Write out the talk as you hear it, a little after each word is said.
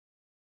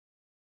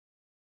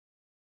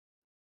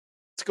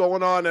What's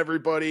going on,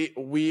 everybody?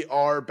 We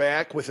are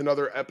back with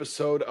another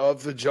episode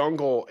of The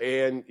Jungle.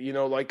 And,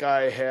 like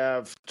I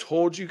have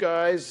told you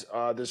guys,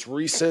 this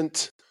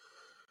recent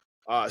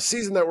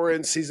season that we're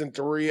in, season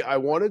 3, I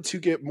wanted to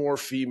get more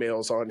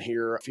females on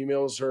here.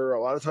 Females are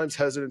a lot of times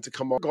hesitant to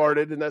come on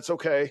guarded, and that's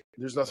okay.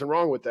 There's nothing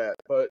wrong with that.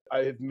 But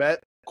I have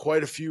met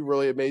quite a few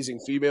really amazing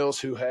females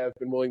who have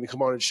been willing to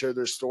come on and share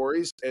their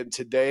stories. And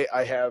today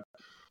I have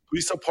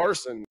Lisa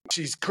Parson.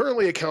 She's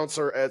currently a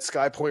counselor at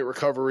Skypoint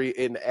Recovery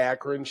in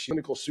Akron. She's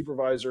clinical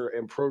supervisor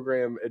and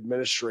program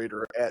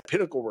administrator at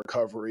Pinnacle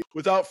Recovery.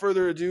 Without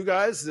further ado,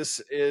 guys,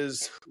 this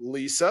is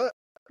Lisa.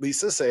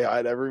 Lisa, say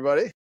hi to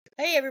everybody.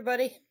 Hey,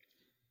 everybody.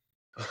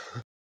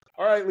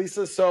 All right,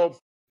 Lisa. So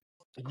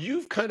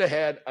you've kind of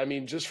had,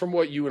 just from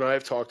what you and I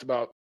have talked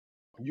about,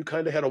 you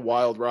kind of had a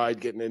wild ride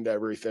getting into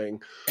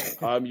everything.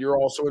 You're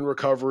also in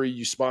recovery.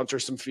 You sponsor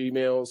some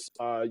females.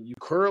 You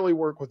currently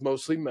work with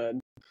mostly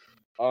men.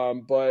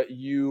 But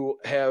you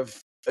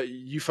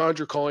found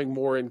your calling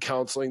more in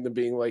counseling than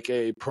being like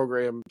a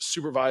program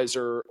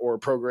supervisor or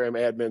program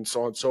admin,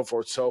 so on and so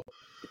forth. So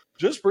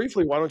just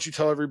briefly, why don't you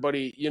tell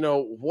everybody,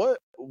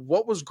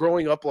 what was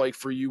growing up like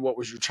for you? What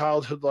was your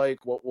childhood like?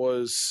 What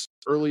was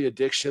early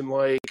addiction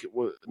like?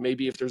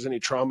 Maybe if there's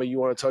any trauma you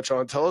want to touch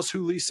on, tell us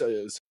who Lisa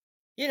is.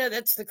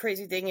 That's the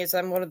crazy thing is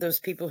I'm one of those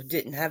people who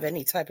didn't have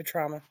any type of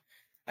trauma.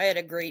 I had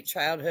a great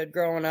childhood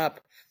growing up.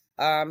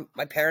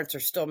 My parents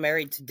are still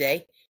married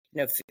today.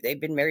 They've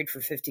been married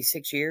for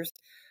 56 years.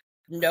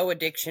 No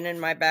addiction in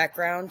my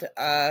background.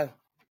 I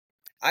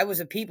was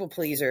a people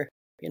pleaser,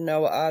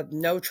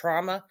 no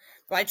trauma.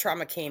 My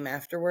trauma came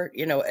afterward,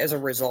 as a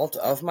result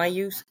of my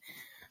youth.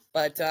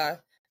 But I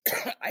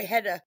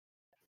had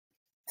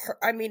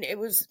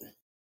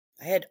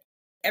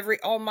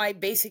all my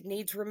basic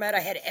needs were met. I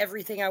had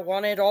everything I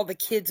wanted. All the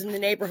kids in the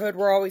neighborhood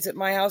were always at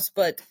my house,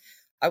 but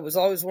I was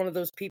always one of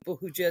those people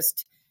who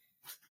just,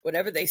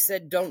 whatever they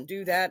said, don't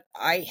do that,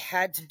 I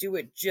had to do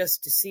it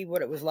just to see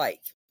what it was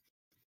like.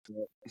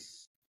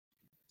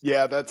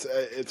 Yeah, that's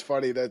it's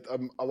funny that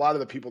a lot of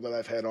the people that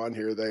I've had on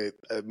here,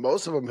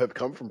 most of them have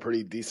come from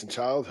pretty decent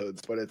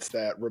childhoods, but it's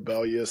that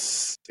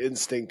rebellious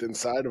instinct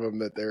inside of them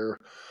that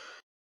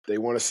they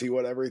want to see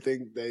what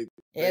everything they're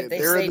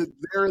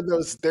in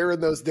those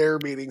dare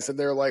meetings, and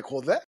they're like,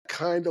 well, that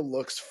kind of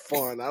looks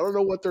fun. I don't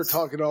know what they're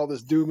talking all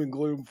this doom and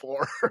gloom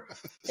for.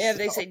 Yeah,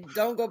 they say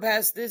don't go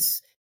past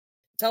this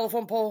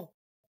telephone pole.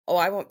 Oh,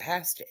 I went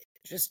past it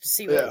just to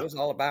see what it was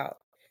all about.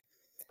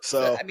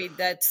 So I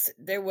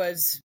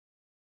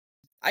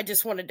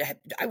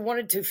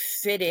wanted to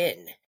fit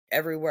in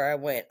everywhere I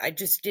went. I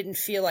just didn't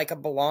feel like I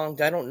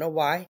belonged. I don't know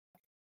why,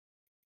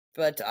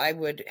 but I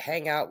would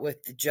hang out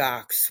with the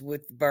jocks,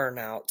 with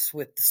burnouts,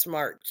 with the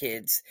smart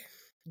kids,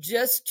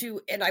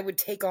 and I would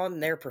take on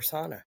their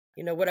persona.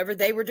 Whatever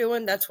they were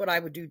doing, that's what I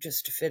would do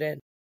just to fit in.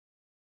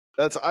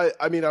 I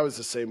was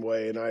the same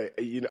way, and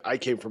I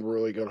came from a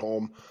really good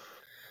home.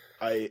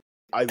 I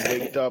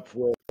linked up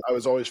with, I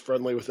was always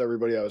friendly with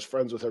everybody. I was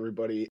friends with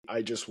everybody.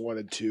 I just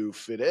wanted to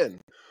fit in.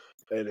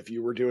 And if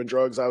you were doing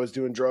drugs, I was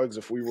doing drugs.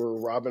 If we were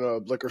robbing a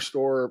liquor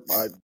store,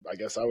 I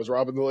guess I was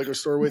robbing the liquor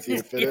store with you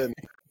to fit in.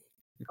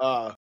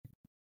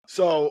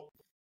 So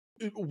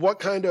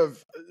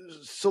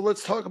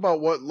let's talk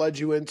about what led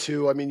you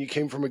into, you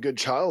came from a good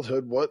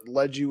childhood. What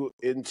led you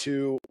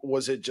into,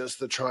 was it just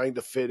the trying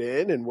to fit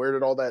in, and where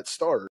did all that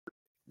start?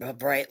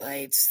 Bright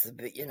lights,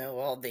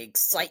 all the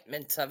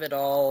excitement of it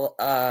all.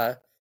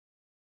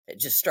 It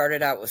just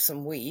started out with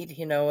some weed,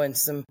 and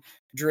some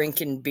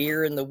drinking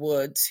beer in the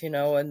woods,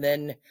 and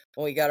then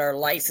when we got our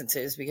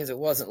licenses, because it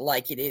wasn't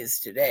like it is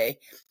today,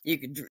 you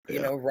could,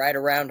 ride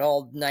around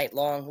all night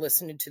long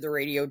listening to the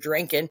radio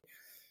drinking.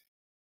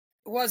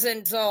 It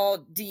wasn't all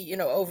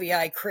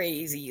OVI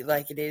crazy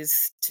like it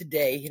is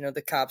today.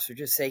 The cops would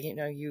just say,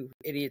 you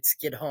idiots,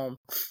 get home.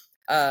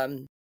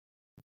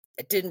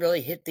 It didn't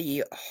really hit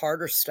the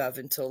harder stuff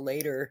until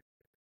later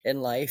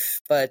in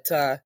life, but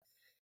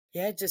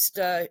just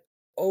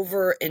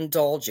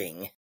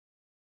overindulging.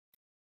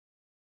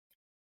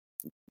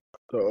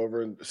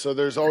 So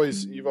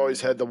you've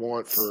always had the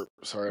want for,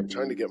 sorry, I'm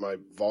trying to get my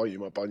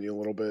volume up on you a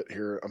little bit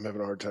here. I'm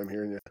having a hard time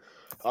hearing you.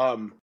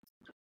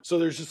 So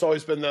there's just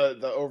always been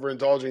the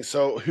overindulging.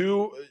 So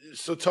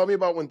tell me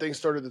about when things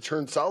started to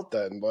turn south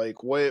then.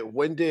 Like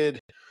when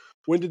did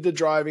the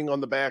driving on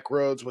the back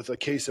roads with a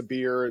case of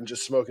beer and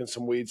just smoking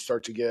some weed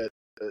start to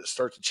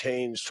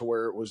change to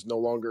where it was no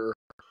longer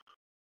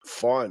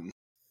fun?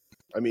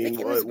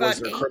 Was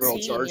there criminal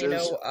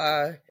charges?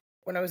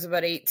 When I was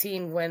about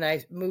 18, when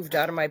I moved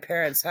out of my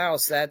parents'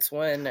 house, that's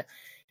when,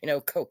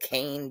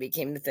 cocaine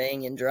became the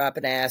thing and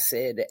dropping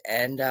acid.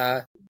 And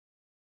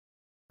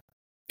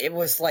it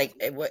was like,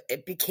 it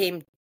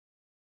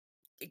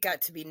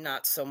got to be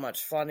not so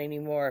much fun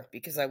anymore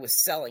because I was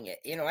selling it.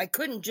 I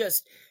couldn't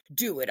just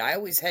do it. I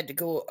always had to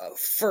go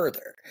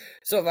further.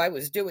 So if I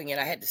was doing it,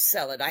 I had to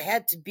sell it. I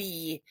had to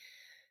be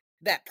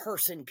that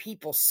person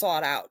people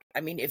sought out.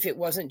 If it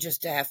wasn't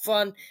just to have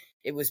fun,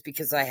 it was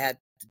because I had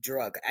the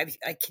drug.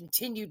 I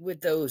continued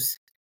with those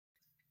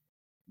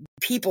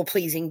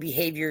people-pleasing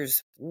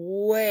behaviors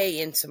way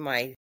into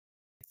my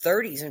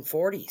 30s and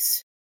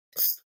 40s.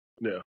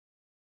 Yeah.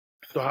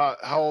 So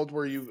how old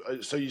were you?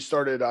 So you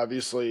started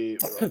obviously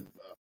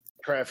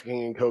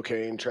trafficking in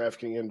cocaine,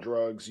 trafficking in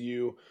drugs.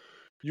 You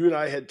and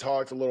I had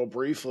talked a little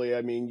briefly.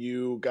 I mean,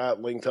 you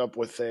got linked up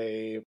with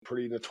a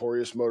pretty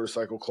notorious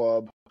motorcycle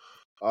club.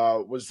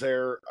 Was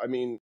there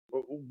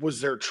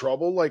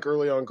trouble like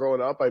early on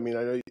growing up? I mean,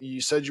 I know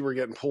you said you were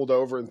getting pulled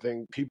over and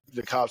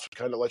the cops would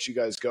kind of let you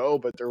guys go,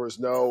 but there was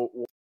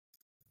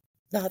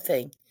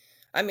Nothing.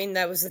 I mean,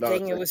 that was the thing. It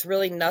nothing. was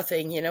really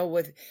nothing,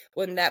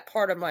 when that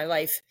part of my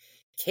life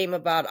came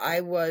about.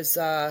 I was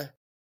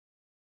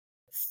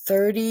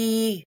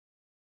 30, I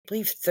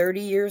believe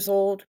 30 years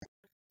old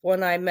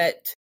when I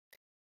met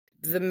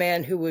the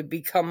man who would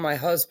become my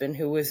husband,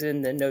 who was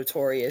in the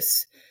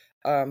notorious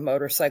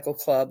motorcycle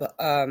club.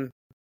 And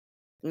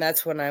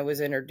that's when I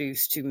was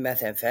introduced to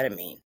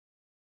methamphetamine.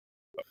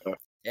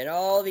 And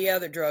all the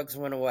other drugs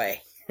went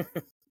away.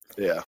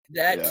 Yeah.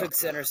 That took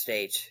center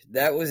stage.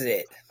 That was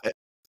it.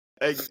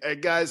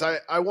 And guys,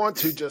 I want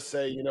to just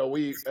say,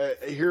 we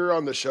here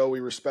on the show, we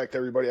respect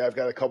everybody. I've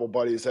got a couple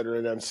buddies that are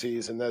in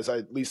MCs, and as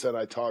Lisa and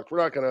I talked, we're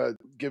not going to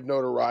give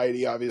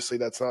notoriety. Obviously,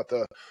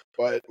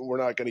 but we're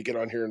not going to get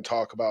on here and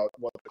talk about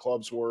what the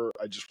clubs were.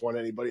 I just want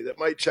anybody that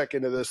might check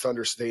into this to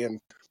understand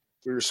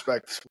we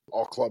respect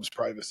all clubs'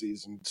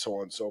 privacies and so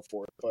on and so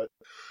forth. But,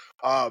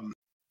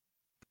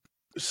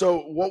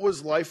 so what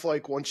was life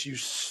like once you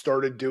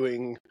started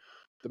doing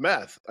the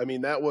meth? I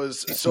mean, that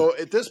was so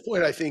at this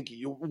point, I think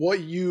what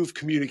you've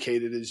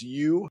communicated is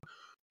you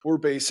were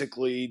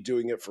basically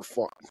doing it for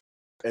fun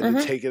and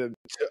to take it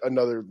to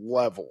another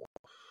level.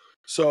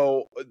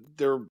 So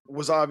there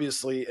was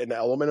obviously an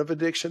element of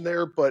addiction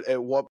there, but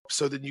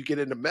so then you get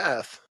into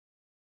meth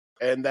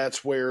and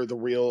that's where the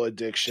real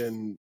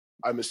addiction,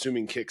 I'm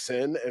assuming, kicks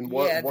in. And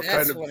what that's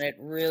kind of when it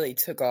really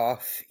took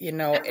off, and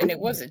it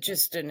wasn't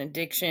just an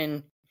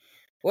addiction.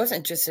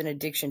 Wasn't just an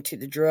addiction to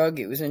the drug.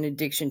 It was an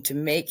addiction to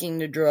making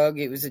the drug.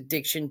 It was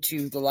addiction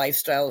to the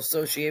lifestyle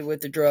associated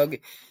with the drug.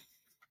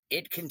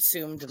 It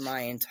consumed my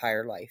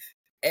entire life.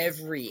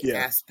 Every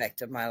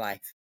aspect of my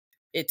life.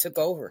 It took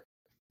over.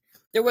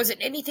 There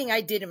wasn't anything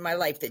I did in my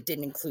life that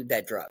didn't include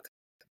that drug.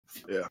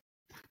 Yeah.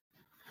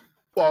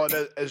 Well,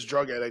 and as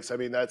drug addicts, I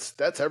mean, that's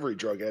every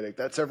drug addict.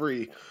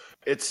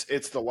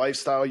 It's the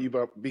lifestyle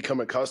you become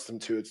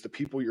accustomed to. It's the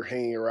people you're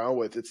hanging around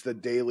with. It's the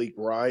daily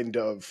grind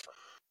of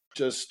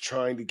just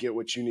trying to get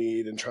what you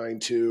need and trying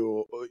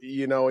to,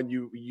 and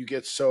you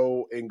get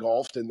so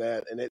engulfed in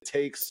that, and it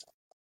takes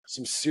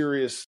some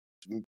serious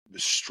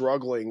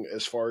struggling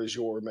as far as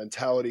your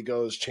mentality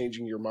goes,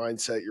 changing your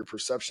mindset, your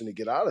perception to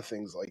get out of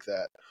things like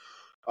that.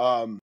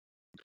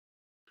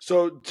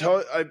 So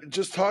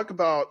just talk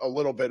about a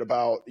little bit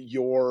about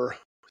your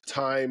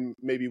time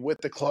maybe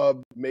with the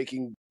club,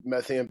 making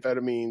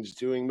methamphetamines,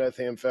 doing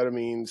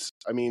methamphetamines.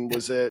 I mean,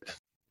 was it...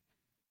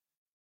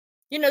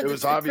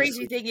 The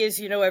crazy thing is,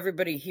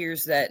 everybody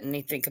hears that and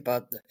they think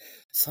about the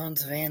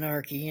Sons of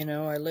Anarchy.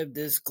 I lived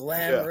this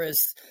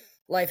glamorous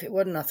life. It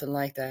wasn't nothing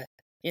like that.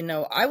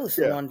 I was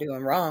the one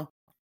doing wrong.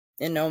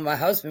 My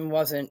husband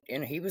wasn't,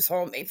 he was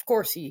home. Of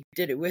course, he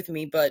did it with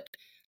me, but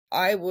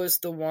I was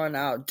the one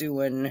out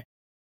doing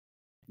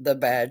the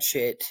bad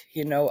shit.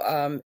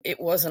 It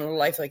wasn't a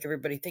life like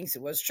everybody thinks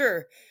it was.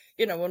 Sure,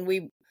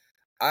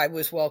 I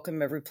was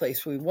welcome every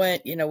place we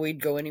went.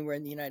 We'd go anywhere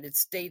in the United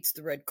States.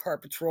 The red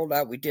carpets rolled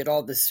out. We did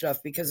all this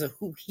stuff because of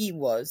who he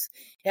was.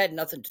 It had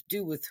nothing to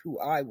do with who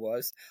I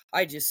was.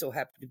 I just so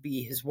happened to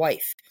be his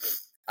wife.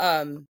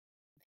 And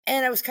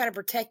I was kind of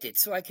protected,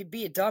 so I could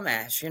be a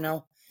dumbass,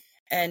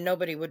 and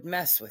nobody would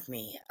mess with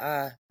me.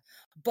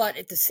 But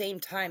at the same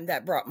time,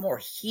 that brought more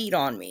heat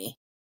on me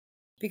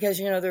because,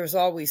 there was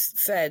always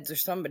feds or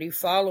somebody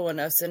following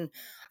us. And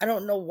I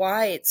don't know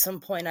why at some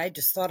point I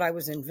just thought I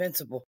was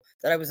invincible,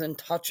 that I was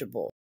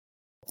untouchable,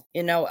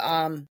 and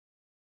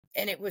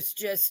it was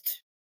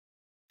just,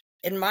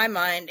 in my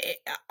mind,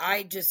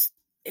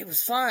 it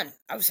was fun.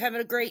 I was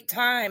having a great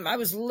time. I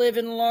was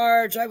living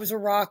large. I was a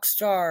rock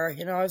star.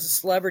 I was a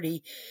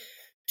celebrity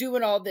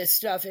doing all this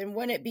stuff. And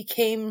when it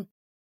became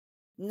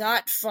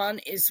not fun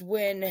is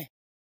when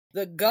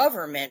the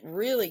government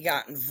really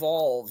got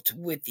involved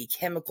with the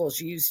chemicals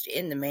used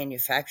in the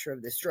manufacture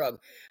of this drug.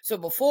 So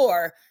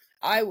before,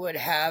 I would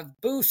have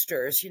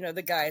boosters,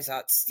 the guys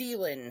out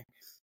stealing,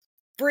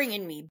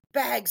 bringing me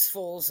bags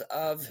fulls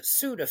of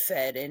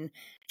Sudafed and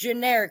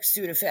generic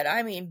Sudafed.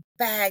 I mean,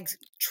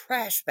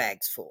 trash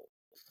bags full.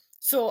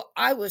 So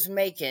I was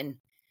making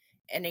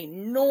an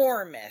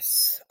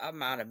enormous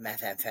amount of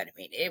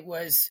methamphetamine.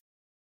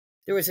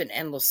 There was an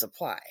endless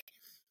supply.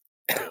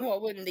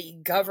 Well, when the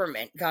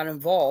government got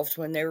involved,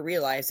 when they're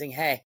realizing,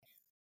 hey,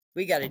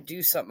 we got to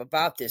do something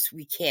about this.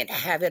 We can't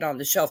have it on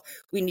the shelf.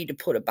 We need to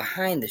put it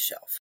behind the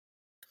shelf.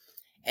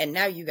 And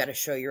now you got to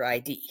show your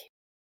ID.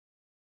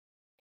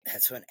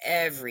 That's when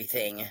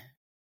everything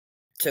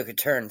took a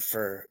turn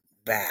for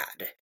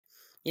bad.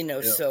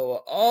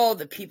 So all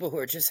the people who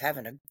are just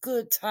having a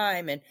good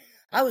time, and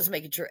I was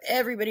making sure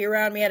everybody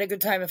around me had a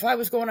good time. If I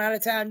was going out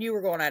of town, you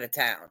were going out of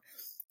town.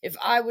 If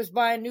I was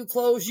buying new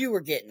clothes, you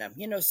were getting them.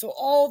 So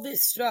all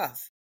this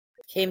stuff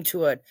came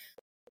to an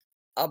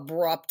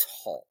abrupt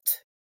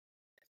halt.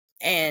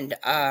 And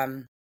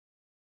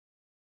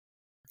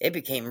it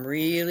became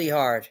really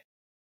hard.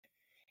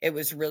 It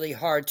was really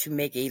hard to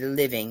make a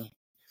living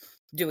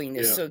doing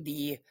this. Yeah. So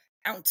the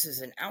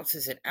ounces and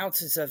ounces and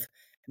ounces of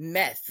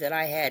meth that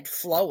I had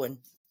flowing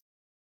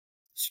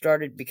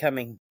started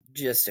becoming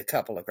just a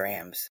couple of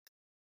grams,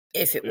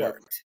 if it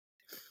worked.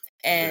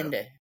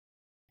 And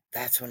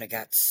that's when it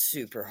got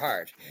super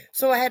hard.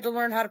 So I had to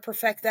learn how to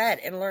perfect that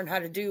and learn how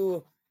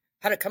to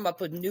come up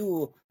with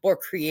new, more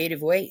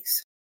creative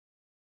ways.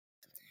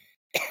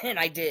 And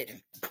I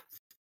did.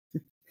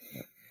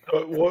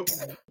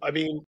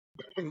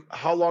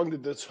 How long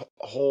did this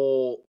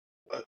whole,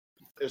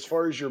 as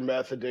far as your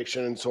meth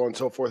addiction and so on and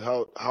so forth,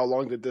 how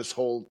long did this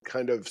whole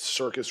kind of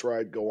circus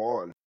ride go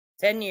on?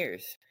 10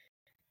 years.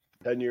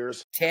 10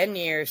 years? 10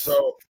 years.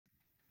 So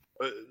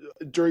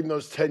during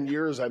those 10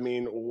 years,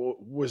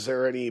 was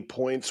there any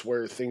points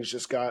where things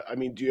just got,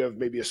 do you have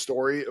maybe a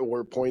story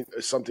or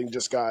something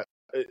just got,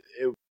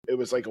 it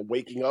was like a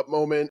waking up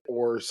moment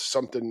or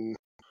something?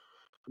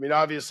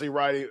 Obviously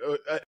riding,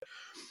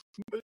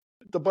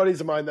 the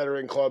buddies of mine that are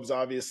in clubs,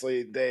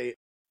 obviously they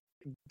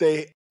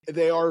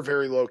are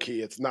very low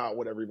key. It's not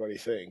what everybody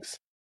thinks.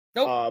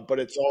 Nope.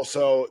 But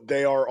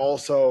they are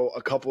also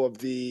a couple of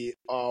the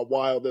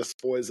wildest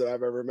boys that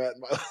I've ever met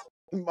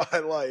in my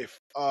life.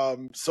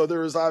 So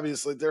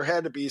there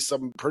had to be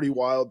some pretty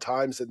wild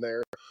times in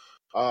there.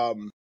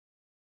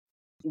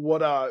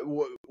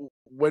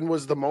 When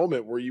was the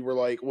moment where you were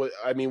like,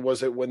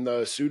 was it when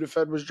the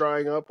Sudafed was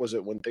drying up? Was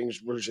it when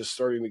things were just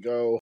starting to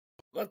go?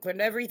 Look,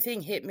 when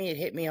everything hit me, it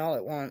hit me all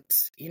at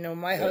once.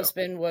 My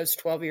husband was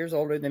 12 years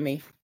older than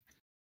me.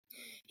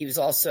 He was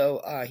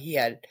also, he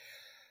had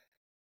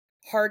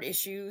heart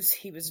issues.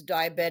 He was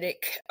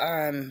diabetic.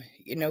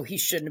 He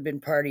shouldn't have been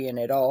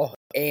partying at all.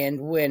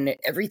 And when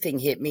everything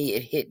hit me,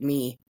 it hit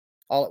me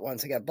all at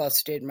once. I got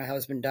busted. My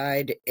husband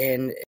died,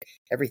 and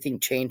everything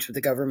changed with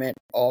the government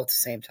all at the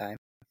same time.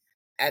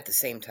 At the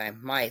same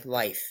time, my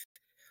life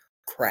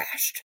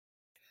crashed.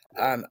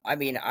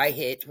 I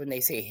hit, when they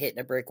say hitting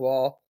a brick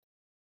wall,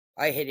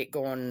 I hit it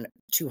going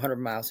 200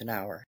 miles an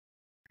hour.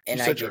 And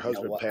you said your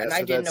husband passed.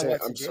 I didn't know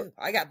what to do.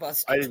 I got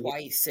busted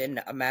twice in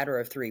a matter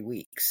of 3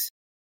 weeks.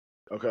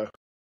 Okay.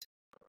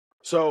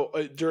 So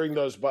during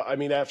those,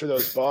 after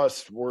those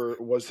busts,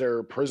 was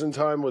there prison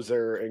time? Was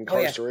there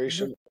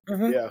incarceration? Oh, yeah.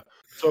 Mm-hmm. Yeah.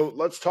 So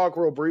let's talk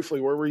real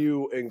briefly. Where were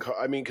you in?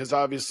 Because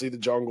obviously the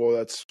jungle,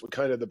 that's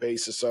kind of the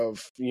basis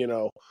of,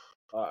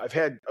 I've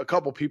had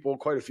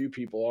quite a few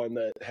people on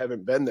that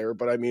haven't been there,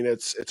 but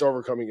it's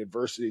overcoming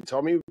adversity.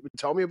 Tell me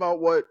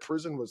about what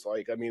prison was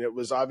like. It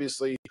was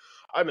obviously,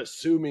 I'm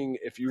assuming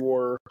if you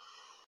were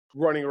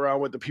running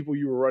around with the people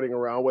you were running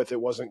around with, it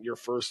wasn't your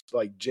first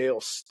like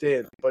jail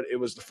stint, but it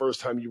was the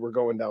first time you were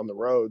going down the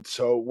road.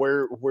 So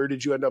where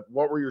did you end up?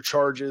 What were your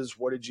charges?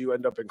 What did you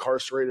end up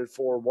incarcerated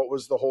for? What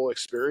was the whole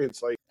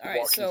experience like? All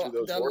right, so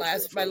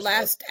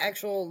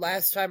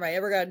last time I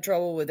ever got in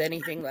trouble with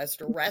anything,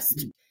 last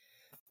arrest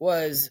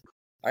was,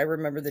 I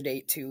remember the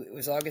date too. It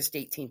was August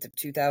 18th of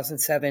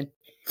 2007.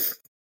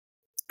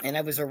 And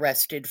I was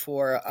arrested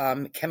for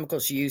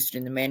chemicals used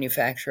in the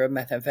manufacture of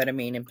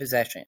methamphetamine in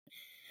possession.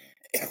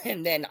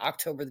 And then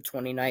October the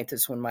 29th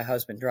is when my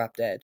husband dropped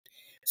dead.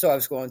 So I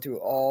was going through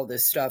all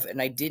this stuff, and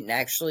I didn't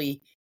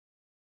actually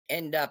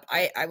end up,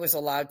 I was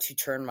allowed to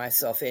turn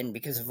myself in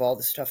because of all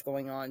the stuff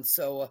going on.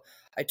 So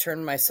I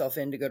turned myself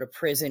in to go to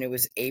prison. It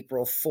was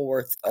April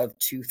 4th of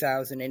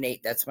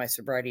 2008. That's my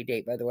sobriety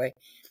date, by the way.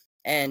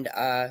 And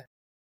I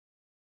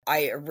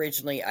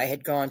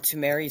had gone to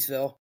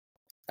Marysville.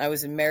 I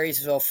was in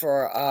Marysville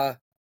for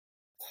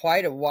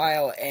quite a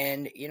while,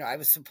 and I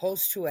was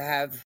supposed to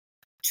have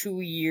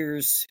 2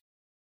 years,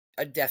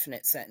 a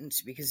definite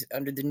sentence, because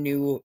under the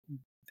new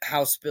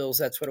House bills,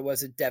 that's what it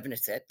was, a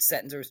definite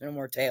sentence. There was no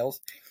more tails,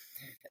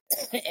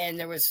 and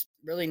there was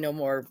really no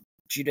more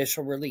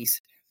judicial release.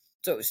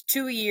 So it was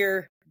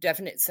 2-year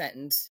definite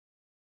sentence,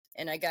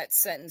 and I got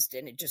sentenced,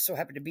 and it just so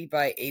happened to be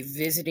by a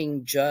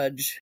visiting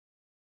judge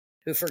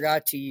who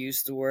forgot to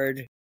use the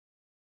word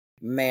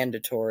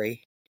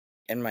mandatory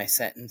in my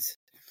sentence.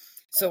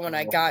 So when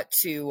I got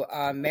to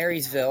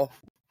Marysville,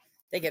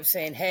 they kept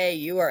saying, hey,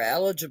 you are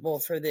eligible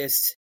for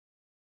this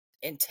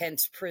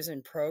intense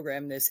prison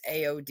program, this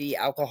AOD,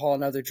 alcohol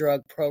and other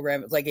drug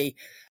program. It's like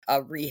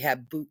a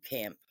rehab boot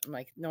camp. I'm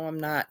like, no, I'm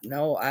not.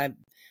 No, I'm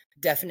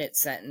definite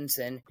sentence.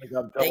 And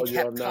they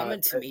kept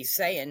coming to me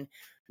saying,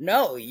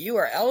 no, you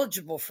are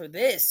eligible for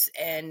this.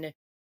 And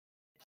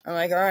I'm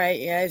like, all right,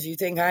 yeah, as you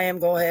think I am,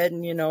 go ahead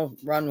and,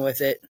 run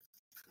with it.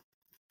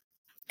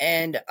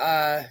 And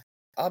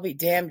I'll be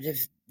damned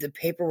if the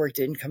paperwork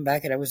didn't come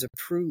back and I was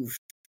approved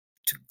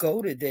to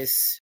go to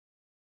this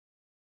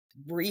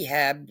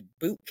rehab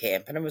boot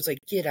camp. And I was like,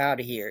 get out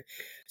of here.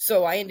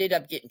 So I ended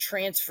up getting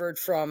transferred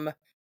from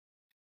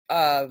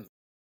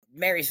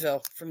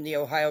Marysville, from the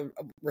Ohio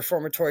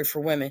Reformatory for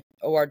Women,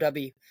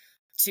 ORW,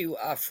 to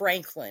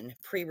Franklin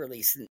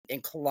pre-release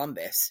in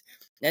Columbus.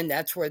 And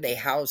that's where they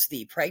house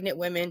the pregnant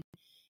women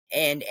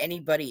and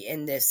anybody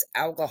in this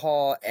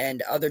alcohol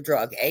and other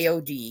drug,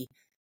 AOD,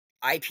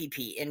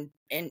 IPP,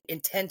 in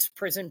intense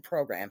prison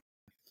program.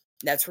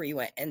 That's where you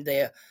went. And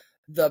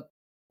the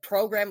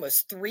program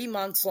was 3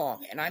 months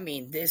long. And I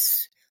mean,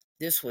 this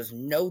was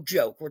no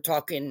joke. We're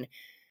talking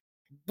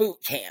boot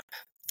camp,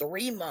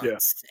 3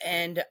 months. Yeah.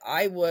 And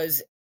I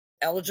was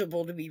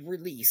eligible to be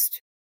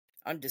released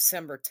on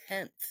December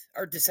 10th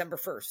or December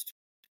 1st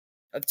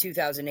of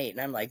 2008.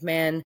 And I'm like,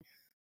 man,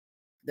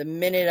 the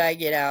minute I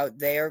get out,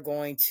 they are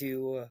going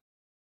to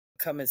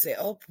come and say,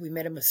 oh, we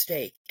made a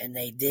mistake. And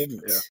they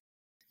didn't. Yeah.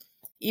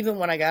 Even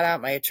when I got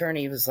out, my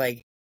attorney was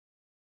like,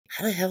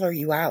 how the hell are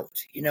you out?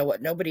 You know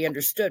what? Nobody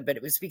understood, but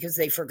it was because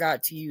they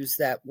forgot to use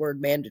that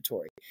word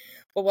mandatory.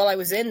 But while I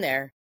was in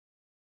there,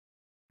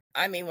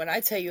 I mean, when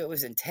I tell you it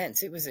was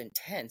intense, it was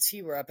intense.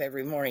 You were up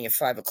every morning at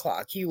 5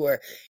 o'clock. Your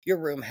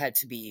room had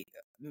to be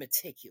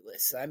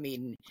meticulous. I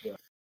mean, yeah.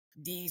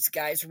 These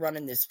guys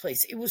running this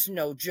place, it was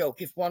no joke.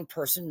 If one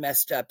person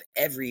messed up,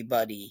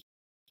 everybody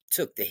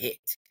took the hit.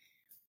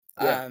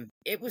 Yeah.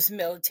 It was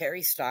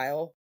military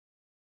style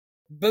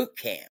boot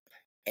camp.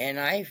 And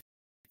I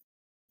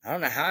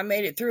don't know how I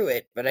made it through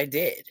it, but I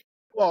did.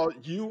 Well,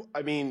 you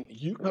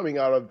working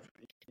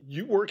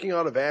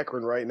out of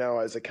Akron right now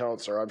as a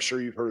counselor, I'm sure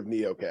you've heard of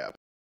NeoCap.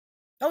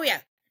 Oh,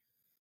 yeah.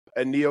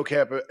 And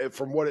NeoCap,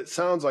 from what it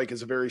sounds like,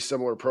 is a very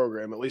similar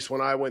program, at least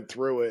when I went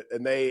through it.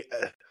 And they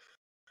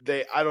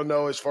I don't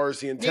know as far as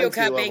the intensity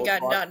level. NeoCap ain't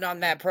got nothing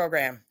on that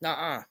program.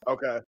 Nuh-uh.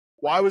 Okay.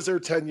 Well, I was there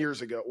 10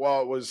 years ago.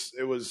 Well,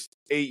 it was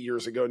 8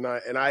 years ago,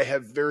 and I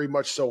have very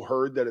much so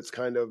heard that it's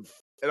kind of,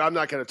 and I'm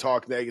not going to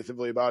talk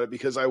negatively about it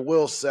because I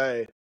will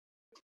say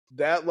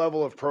that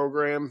level of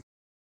program.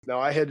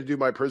 Now, I had to do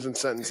my prison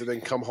sentence and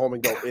then come home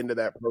and go into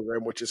that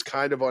program, which is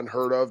kind of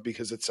unheard of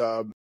because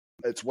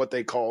it's what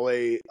they call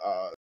a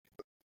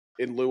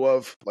in lieu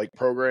of like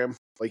program.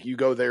 Like you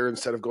go there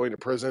instead of going to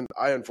prison.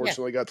 I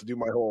unfortunately got to do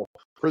my whole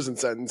prison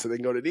sentence and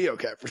then go to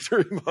NeoCap for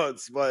 3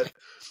 months. But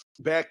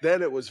back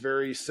then it was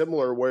very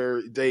similar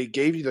where they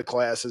gave you the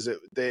classes.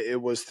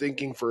 It was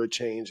thinking for a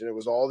change, and it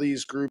was all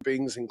these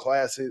groupings and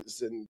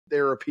classes and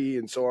therapy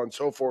and so on and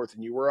so forth.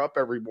 And you were up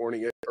every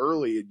morning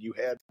early and you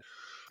had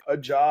a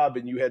job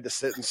and you had to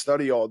sit and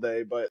study all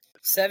day, but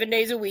 7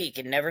 days a week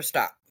and never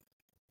stop.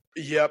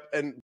 Yep.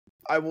 And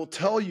I will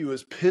tell you,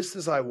 as pissed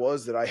as I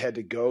was that I had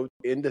to go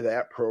into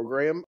that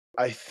program,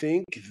 I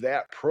think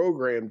that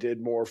program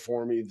did more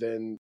for me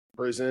than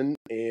prison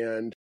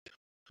and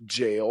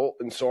jail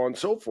and so on and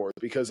so forth,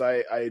 because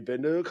I had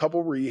been to a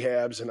couple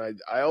rehabs and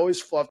I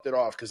always fluffed it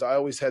off because I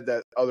always had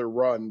that other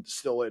run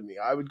still in me.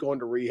 I would go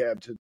into rehab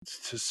to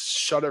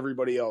shut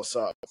everybody else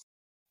up.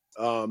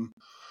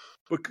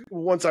 But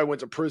once I went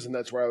to prison,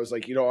 that's where I was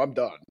like, I'm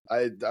done.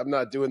 I'm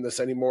not doing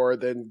this anymore.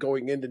 Then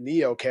going into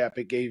NeoCap,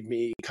 it gave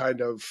me kind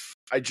of,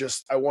 I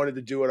wanted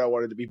to do it. I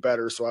wanted to be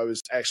better. So I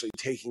was actually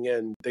taking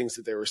in things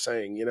that they were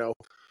saying,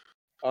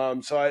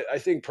 So I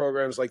think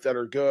programs like that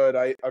are good.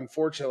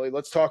 Unfortunately,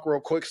 let's talk real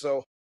quick.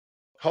 So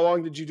how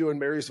long did you do in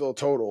Marysville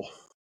total?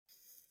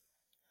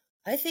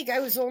 I think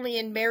I was only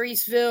in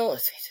Marysville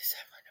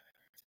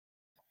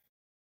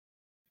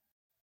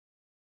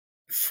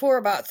for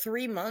about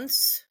 3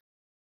 months.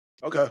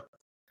 Okay.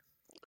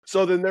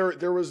 So then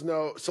there was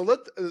no. So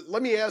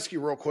let me ask you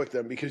real quick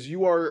then, because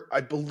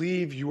I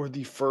believe you are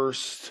the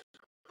first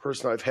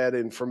person I've had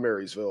in from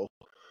Marysville.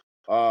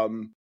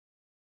 What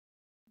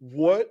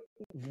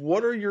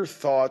are your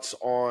thoughts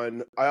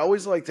on? I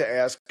always like to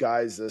ask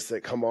guys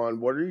that come on.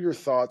 What are your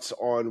thoughts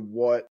on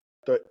what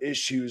the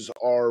issues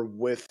are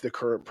with the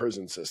current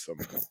prison system?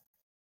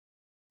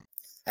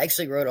 I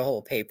actually wrote a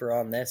whole paper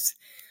on this.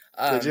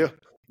 Did you?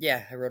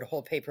 Yeah, I wrote a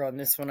whole paper on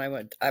this when I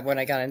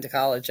got into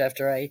college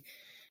after I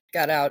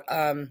got out.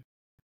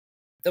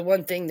 The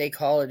one thing they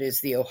call it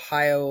is the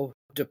Ohio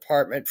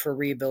Department for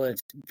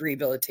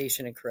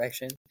Rehabilitation and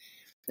Correction.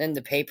 And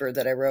the paper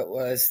that I wrote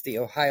was the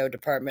Ohio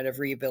Department of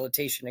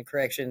Rehabilitation and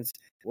Corrections.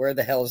 Where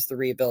the hell is the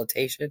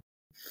rehabilitation?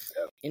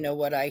 Yep.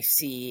 What I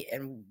see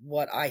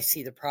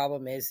the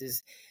problem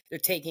is they're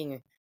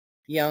taking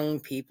young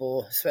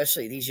people,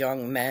 especially these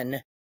young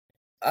men,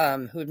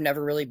 who've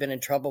never really been in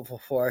trouble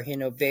before,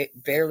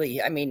 barely,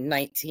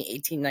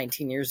 18,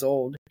 19 years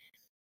old,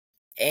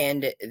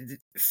 and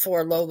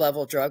for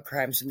low-level drug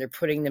crimes, and they're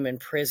putting them in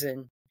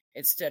prison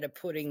instead of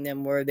putting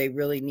them where they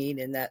really need,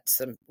 and that's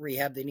some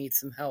rehab. They need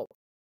some help,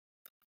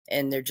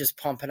 and they're just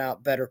pumping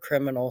out better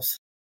criminals.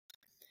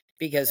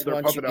 Because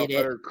once you get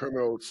better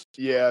criminals,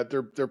 yeah,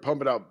 they're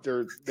pumping out.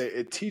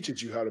 It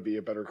teaches you how to be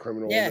a better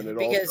criminal. Yeah, and it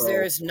because also,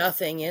 there is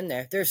nothing in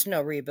there. There's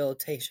no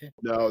rehabilitation.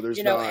 No,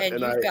 there's not. And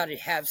you've got to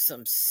have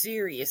some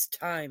serious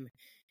time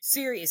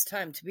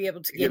to be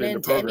able to get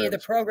into any of the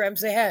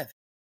programs they have.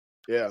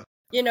 Yeah.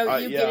 You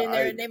get in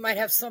there and they might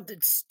have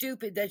something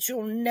stupid that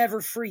you'll never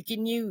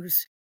freaking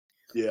use.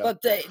 Yeah.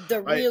 But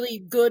the really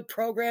good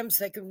programs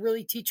that could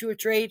really teach you a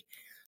trade,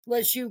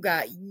 unless you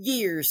got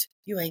years,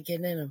 you ain't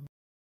getting in them.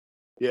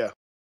 Yeah.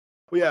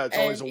 Well, yeah, it's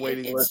always And a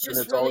waiting it's list, and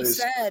just it's really always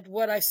sad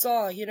what I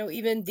saw.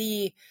 Even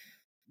the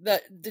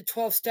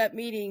 12-step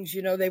meetings,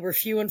 they were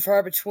few and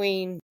far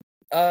between.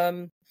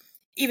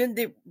 Even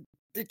the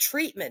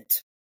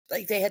treatment,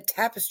 like they had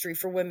tapestry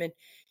for women.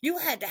 You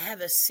had to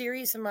have a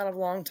serious amount of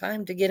long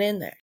time to get in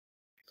there.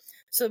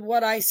 So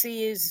what I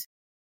see is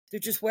they're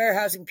just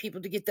warehousing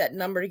people to get that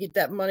number, to get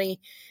that money,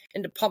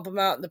 and to pump them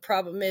out. And the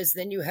problem is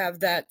then you have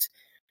that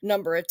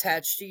number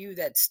attached to you,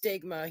 that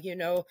stigma.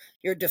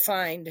 You're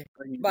defined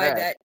bring you by back.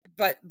 that,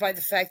 but by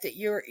the fact that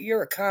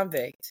you're a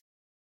convict.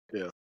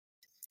 Yeah.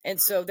 And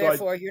so No,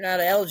 therefore you're not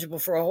eligible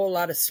for a whole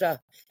lot of stuff.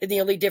 And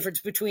the only difference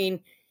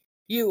between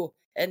you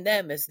and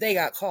them is they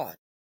got caught.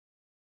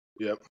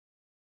 yep.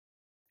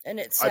 And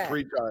it's I sad.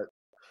 preach on it.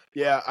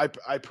 Yeah,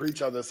 I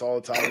preach on this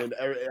all the time, and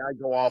I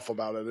go off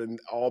about it in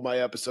all my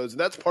episodes. And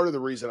that's part of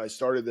the reason I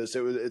started this.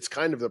 It's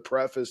kind of the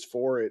preface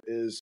for it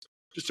is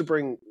just to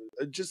bring,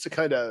 just to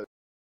kind of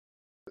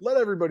let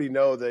everybody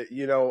know that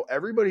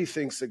everybody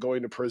thinks that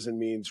going to prison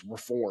means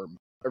reform.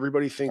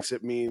 Everybody thinks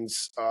it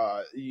means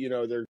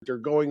they're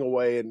going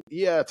away, and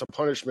yeah, it's a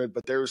punishment,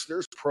 but there's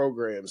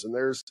programs and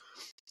there's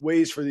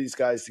ways for these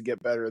guys to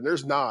get better, and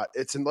there's not.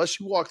 It's unless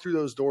you walk through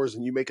those doors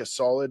and you make a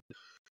solid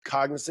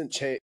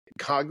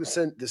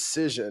cognizant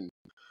decision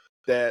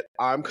that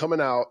I'm coming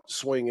out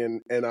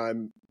swinging and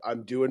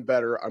I'm doing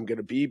better. I'm going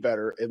to be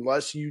better.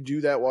 Unless you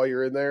do that while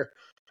you're in there,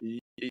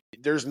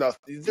 there's nothing.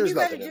 And There's you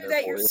got to nothing in do there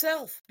that for you.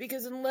 yourself,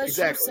 because unless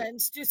you're Exactly.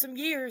 sentenced to some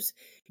years,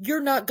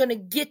 you're not going to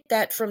get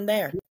that from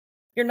there.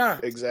 You're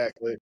not.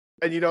 Exactly.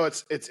 And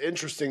it's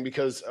interesting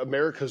because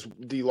America's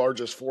the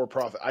largest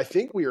for-profit. I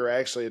think we are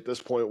actually at this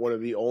point one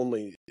of the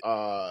only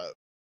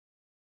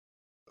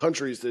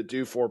countries that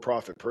do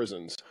for-profit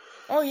prisons.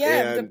 Oh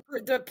yeah, And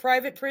the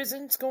private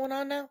prisons going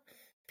on now.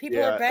 People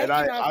are yeah, and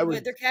banking off I of was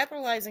it. They're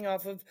capitalizing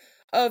off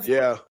of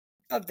yeah.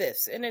 of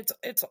this, and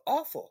it's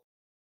awful.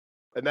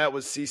 And that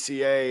was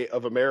CCA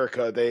of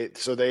America.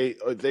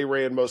 They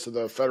ran most of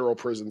the federal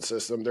prison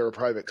system. They're a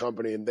private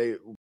company, and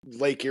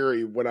Lake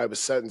Erie. When I was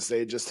sentenced, they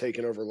had just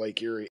taken over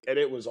Lake Erie, and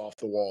it was off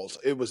the walls.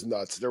 It was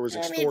nuts. There was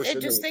I mean, extortion,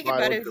 there just was think about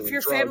violence, it. there If was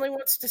your drugs. family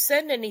wants to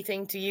send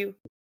anything to you,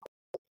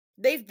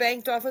 they've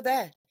banked off of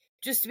that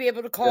just to be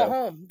able to call Yeah,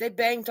 home. They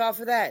banked off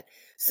of that.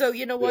 So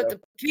you know what?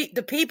 yeah,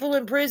 The people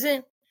in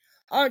prison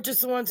aren't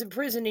just the ones in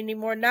prison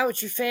anymore. Now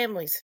it's your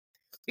families,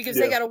 because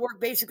they yeah, got to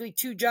work basically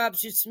 2 jobs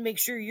just to make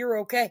sure you're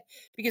okay.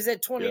 Because that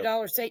yeah,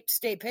 $20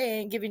 state pay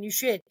ain't giving you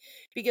shit.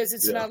 Because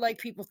it's yeah. not like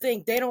people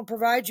think. They don't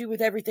provide you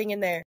with everything in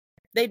there.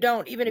 They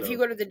don't. Even if you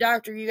No, go to the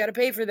doctor, you got to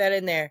pay for that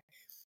in there.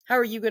 How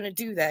are you going to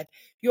do that?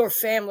 Your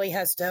family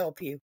has to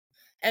help you.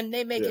 And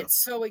they make yeah, it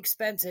so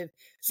expensive.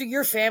 So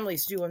your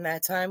family's doing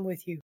that time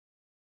with you.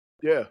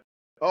 yeah.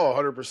 Oh,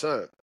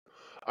 100%.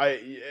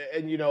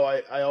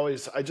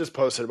 I just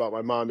posted about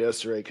my mom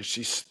yesterday because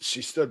she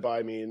stood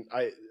by me, and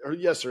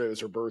yesterday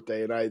was her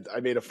birthday, and I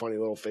made a funny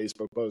little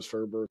Facebook post for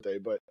her birthday.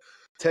 But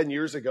 10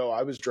 years ago,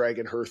 I was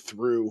dragging her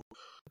through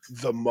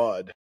the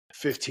mud.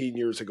 15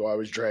 years ago, I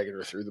was dragging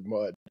her through the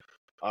mud.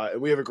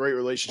 And we have a great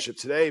relationship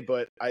today,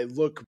 but I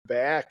look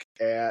back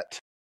at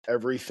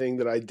everything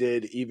that I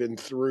did even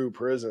through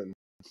prison.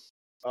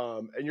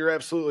 And you're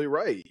absolutely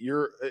right.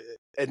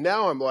 And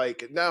now I'm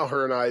like, now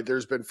her and I,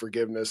 there's been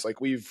forgiveness. Like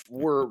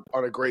we're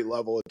on a great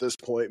level at this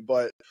point,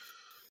 but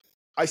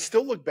I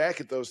still look back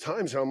at those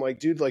times and I'm like,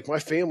 dude, like my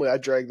family, I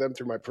dragged them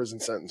through my prison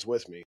sentence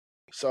with me.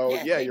 So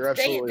Yeah, yeah, you're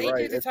absolutely they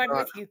right. do the It's time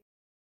not, with you.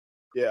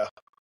 yeah.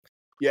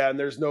 Yeah, and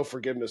there's no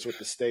forgiveness with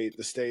the state.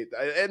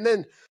 And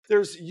then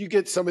you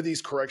get some of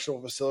these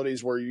correctional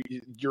facilities where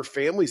your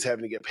family's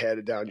having to get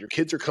patted down. Your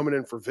kids are coming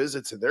in for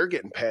visits and they're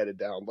getting patted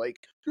down. Like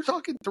you're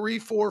talking 3,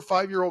 4,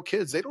 5-year-old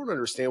kids. They don't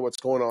understand what's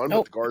going on, but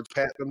Nope. the guards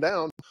patting them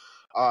down.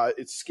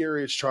 It's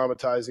scary. It's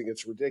traumatizing.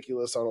 It's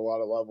ridiculous on a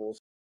lot of levels.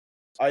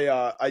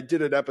 I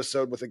did an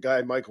episode with a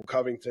guy, Michael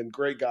Covington,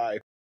 great guy.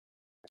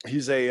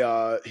 He's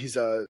a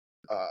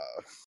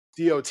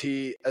DOT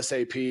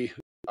SAP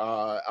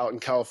out in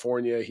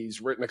California. He's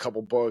written a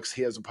couple books.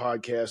 He has a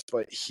podcast,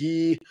 but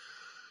he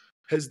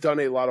has done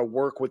a lot of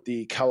work with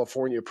the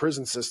California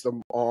prison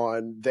system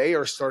they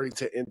are starting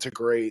to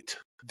integrate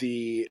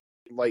the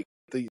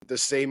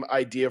same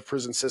idea of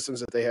prison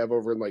systems that they have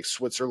over in like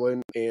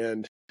Switzerland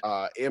and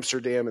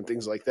Amsterdam and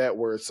things like that,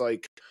 where it's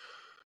like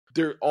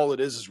all it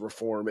is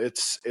reform.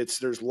 It's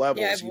there's Yeah,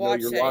 levels, I've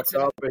watched you're that. locked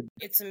up and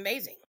It's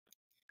amazing.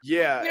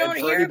 yeah, You don't and want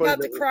to for hear anybody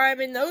about the that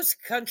crime in those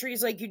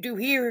countries like you do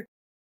here.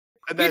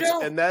 and You that's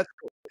don't. and that's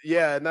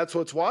yeah, and that's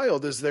what's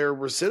wild is their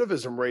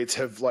recidivism rates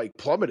have like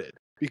plummeted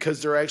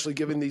because they're actually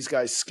giving these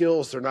guys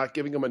skills. They're not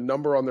giving them a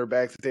number on their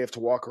back that they have to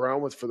walk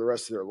around with for the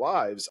rest of their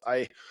lives.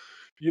 I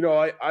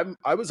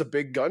was a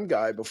big gun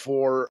guy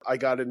before I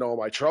got into all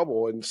my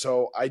trouble, and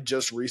so I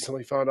just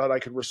recently found out I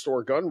could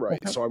restore gun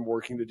rights. So I'm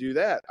working to do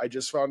that. I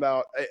just found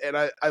out, and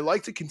I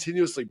like to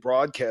continuously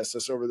broadcast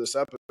this over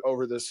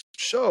this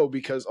show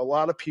because a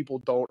lot of people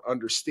don't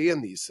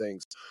understand these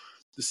things.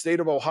 The state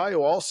of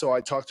Ohio also,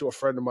 I talked to a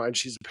friend of mine,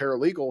 she's a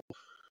paralegal.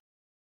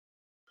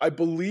 I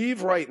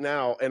believe right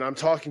now, and I'm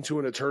talking to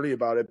an attorney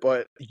about it,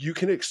 but you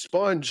can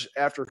expunge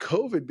after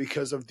COVID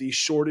because of the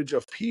shortage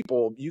of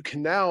people. You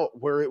can now,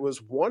 where it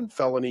was 1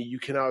 felony, you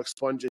can now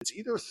expunge. It's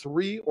either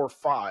 3 or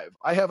 5.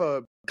 I have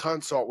a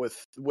consult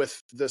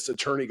with this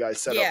attorney guy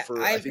set up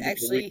for, I think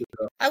it's a week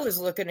ago. I was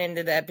looking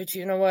into that, but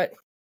you know what?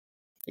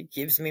 It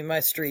gives me my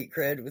street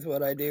cred with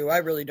what I do. I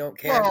really don't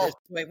care. Well,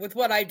 With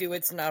what I do,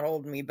 it's not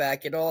holding me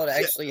back at all. It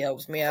actually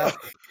helps me out.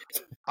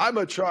 I'm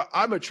a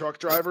truck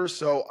driver,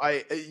 so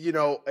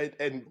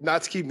and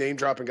not to keep name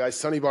dropping guys,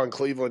 Sonny Von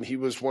Cleveland, he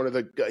was one of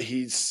the,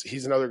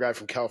 he's another guy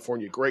from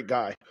California, great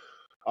guy,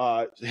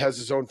 has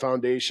his own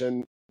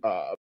foundation.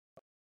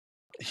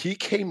 He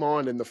came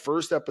on in the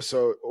first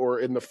episode, or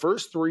in the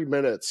first 3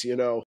 minutes,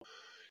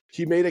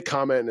 he made a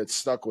comment and it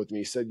stuck with me.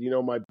 He said,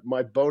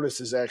 my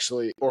bonus is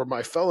actually, or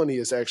my felony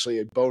is actually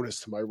a bonus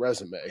to my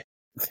resume.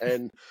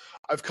 And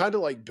I've kind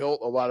of like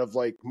built a lot of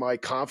like my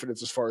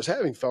confidence as far as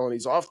having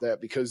felonies off that,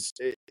 because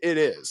it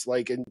is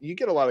like, and you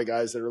get a lot of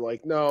guys that are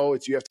like, no,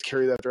 you have to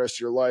carry that the rest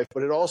of your life.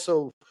 But it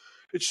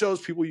shows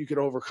people you can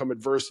overcome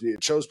adversity.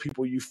 It shows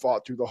people you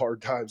fought through the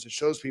hard times. It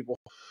shows people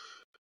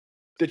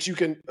that you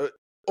can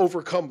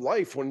overcome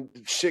life when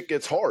shit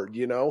gets hard,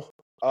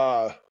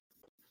 but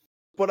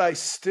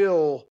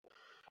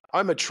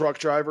I'm a truck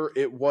driver.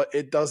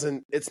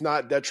 It's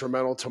not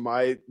detrimental to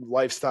my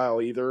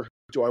lifestyle either.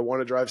 Do I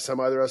want to drive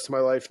semi the rest of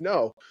my life?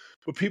 No.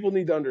 But people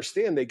need to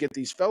understand they get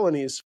these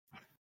felonies.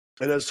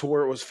 And as to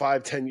where it was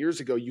 5-10 years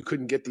ago, you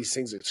couldn't get these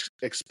things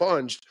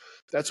expunged.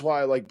 That's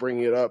why I like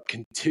bringing it up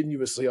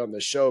continuously on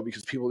the show,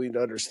 because people need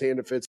to understand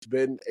if it's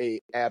been a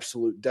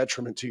absolute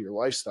detriment to your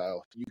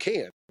lifestyle, you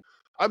can.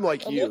 I'm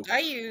like you. Look,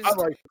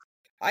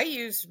 I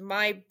used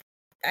my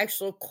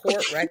actual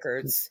court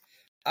records.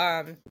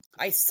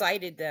 I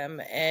cited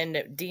them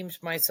and deemed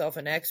myself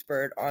an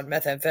expert on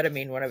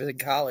methamphetamine when I was in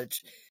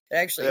college. It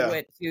actually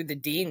went to the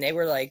dean. They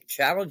were like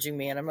challenging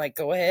me, and I'm like,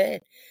 go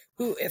ahead.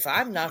 If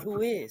I'm not,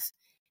 who is?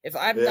 If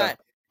I'm not,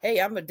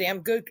 hey, I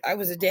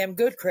was a damn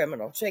good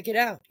criminal. Check it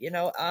out,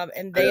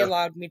 and they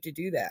allowed me to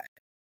do that.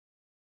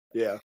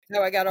 Yeah.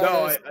 Now I got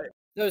all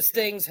those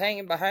things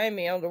hanging behind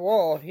me on the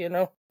wall,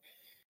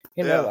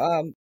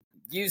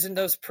 using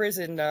those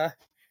prison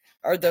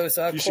or those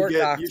court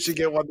docs. You should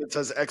get one that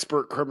says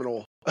expert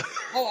criminal.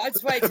 Oh,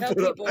 that's why I tell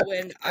people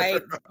when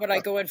I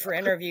go in for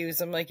interviews,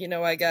 I'm like,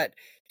 I got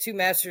 2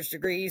 master's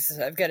degrees,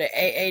 I've got an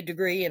AA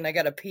degree, and I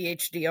got a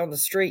PhD on the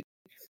street.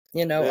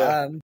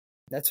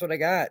 That's what I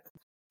got.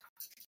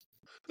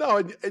 No,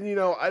 and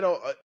I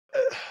don't.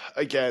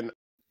 Again,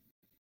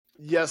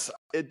 yes,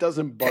 it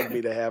doesn't bug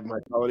me to have my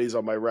felonies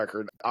on my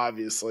record.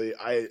 Obviously,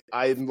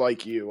 I'm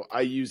like you.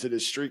 I use it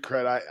as street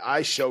cred.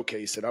 I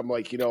showcase it. I'm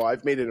like,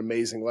 I've made an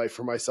amazing life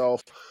for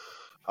myself,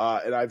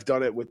 and I've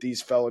done it with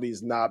these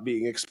felonies not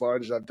being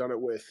expunged. I've done it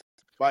with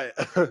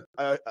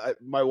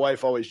my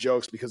wife always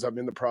jokes, because I'm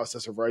in the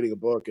process of writing a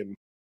book, and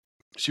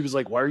she was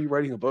like, why are you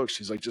writing a book?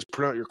 She's like, just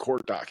print out your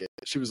court docket.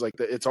 She was like,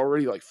 it's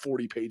already like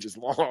 40 pages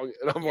long.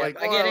 And I'm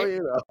like, I get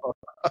it.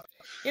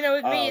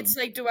 With me, it's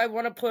like, do I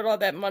want to put all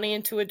that money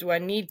into it? Do I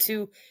need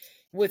to?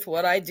 With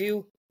what I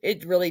do,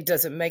 it really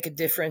doesn't make a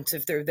difference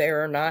if they're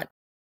there or not.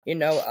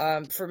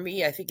 For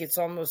me, I think it's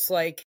almost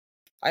like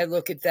I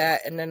look at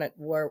that and then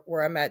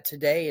where I'm at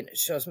today, and it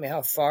shows me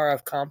how far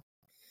I've come.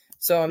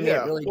 So, it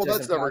really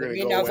doesn't bother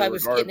me. Now, if I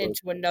was getting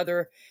into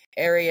another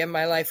area in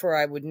my life where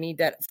I would need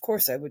that, of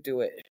course I would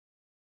do it.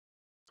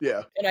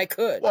 Yeah. And I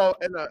could. Well,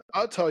 and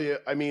I'll tell you,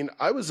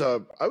 I was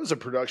a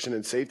production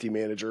and safety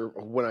manager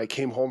when I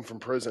came home from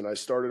prison. I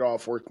started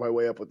off, worked my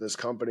way up with this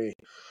company.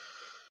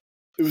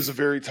 It was a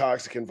very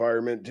toxic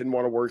environment, didn't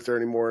want to work there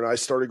anymore. And I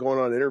started going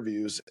on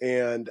interviews,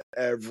 and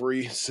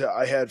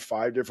I had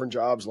 5 different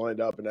jobs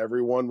lined up, and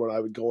every one, when I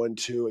would go in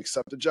to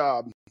accept a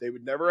job, they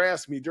would never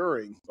ask me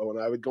during, but when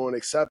I would go and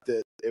accept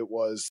it,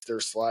 they're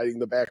sliding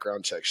the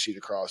background check sheet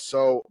across.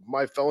 So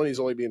my felonies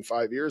only being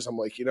 5 years, I'm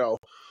like,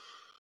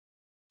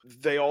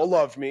 they all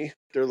loved me.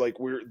 They're like,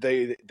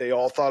 they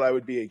all thought I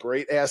would be a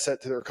great asset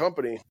to their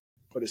company.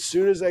 But as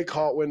soon as they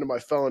caught wind of my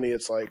felony,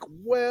 it's like,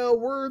 well,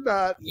 we're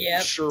not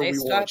sure we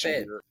want you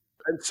here.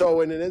 And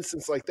so in an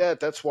instance like that,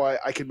 that's why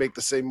I could make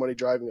the same money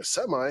driving a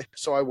semi.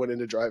 So I went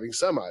into driving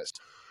semis.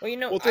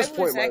 Well, at this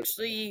point,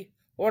 actually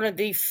one of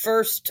the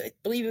first, I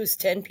believe it was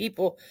 10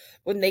 people,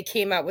 when they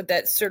came out with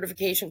that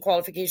certification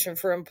qualification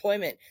for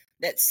employment,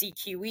 that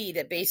CQE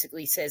that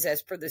basically says,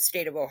 as per the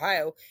state of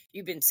Ohio,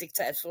 you've been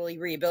successfully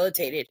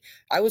rehabilitated.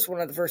 I was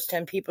one of the first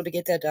 10 people to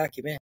get that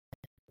document.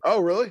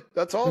 Oh, really?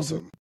 That's awesome.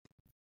 Mm-hmm.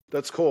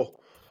 That's cool.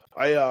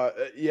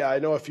 I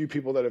know a few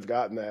people that have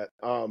gotten that.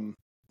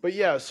 But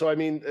yeah, so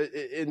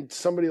in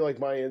somebody like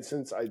my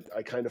instance,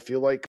 I kind of feel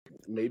like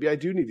maybe I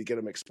do need to get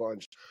them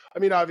expunged.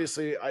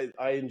 Obviously I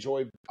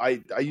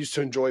used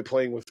to enjoy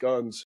playing with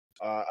guns.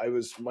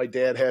 My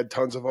dad had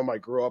tons of them. I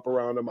grew up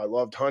around them. I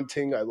loved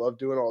hunting. I loved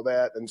doing all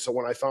that. And so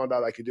when I found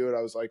out I could do it,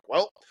 I was like,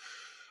 well,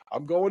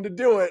 I'm going to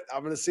do it.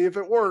 I'm going to see if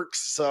it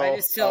works. So I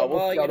just tell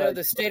them,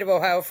 the state of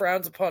Ohio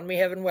frowns upon me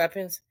having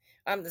weapons.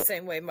 I'm the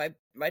same way.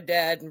 My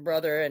dad and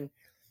brother, and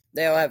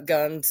they all have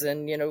guns,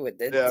 and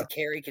they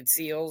carry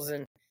conceals,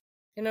 and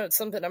it's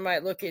something I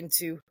might look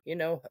into,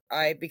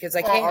 because I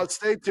I'll can't.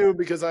 stay tuned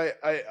because I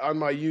on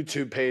my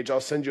YouTube page,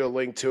 I'll send you a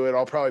link to it.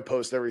 I'll probably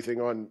post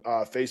everything on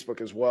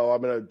Facebook as well.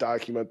 I'm going to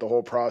document the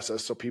whole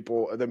process so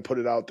people, and then put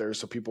it out there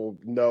so people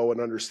know and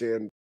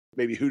understand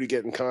maybe who to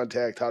get in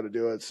contact, how to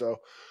do it. So,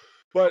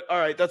 but all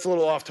right, that's a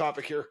little off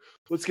topic here.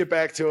 Let's get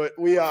back to it.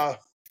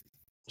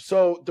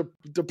 So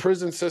the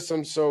prison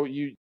system. So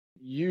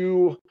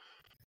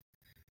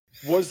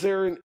was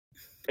there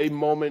a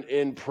moment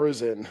in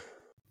prison?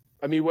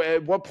 I mean,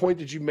 at what point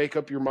did you make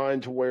up your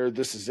mind to where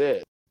this is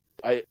it?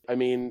 I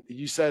mean,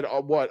 you said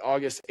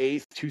August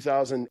 8th,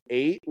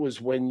 2008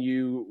 was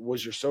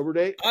was your sober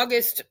date?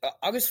 August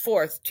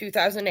 4th,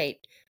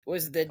 2008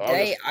 was the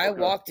day I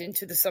walked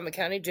into the Summit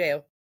County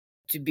Jail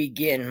to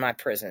begin my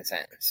prison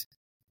sentence.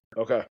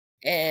 Okay.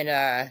 And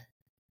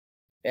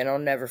I'll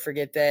never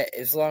forget that.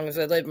 As long as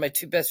I lived, my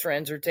two best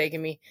friends were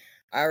taking me.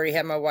 I already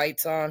had my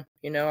whites on.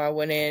 I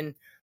went in,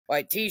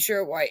 white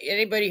t-shirt, white.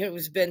 Anybody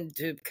who's been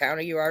to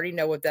county, you already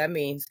know what that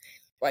means.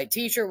 White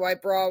t-shirt,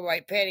 white bra,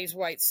 white panties,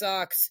 white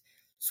socks,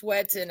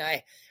 sweats, and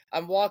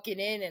I'm walking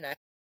in and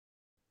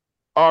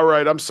All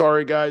right, I'm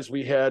sorry, guys.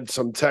 We had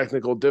some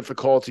technical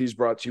difficulties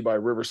brought to you by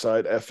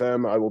Riverside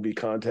FM. I will be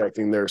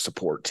contacting their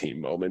support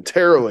team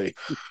momentarily.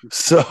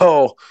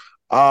 So,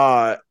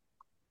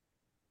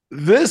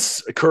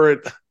 this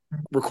current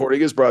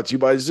recording is brought to you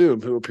by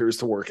Zoom, who appears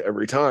to work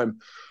every time.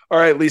 All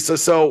right, Lisa.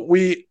 So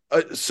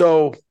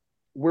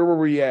where were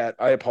we at?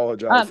 I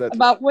apologize.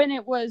 About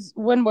when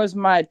was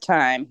my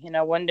time?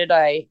 When did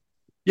I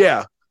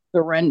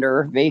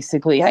surrender,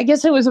 basically? I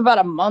guess it was about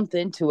a month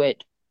into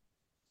it.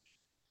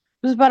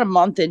 It was about a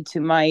month into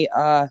my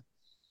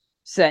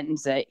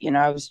sentence that,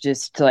 I was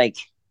just like,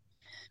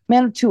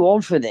 man, I'm too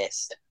old for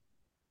this.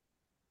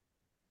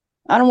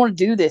 I don't want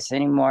to do this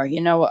anymore.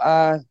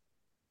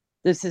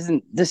 This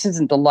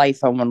isn't the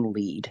life I want to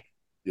lead.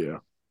 Yeah.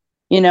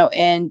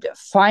 And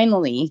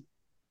finally,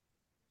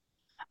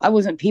 I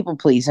wasn't people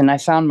pleasing. I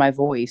found my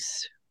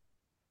voice.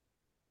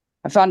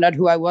 I found out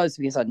who I was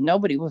because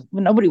nobody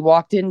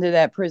walked into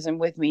that prison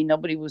with me.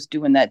 Nobody was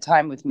doing that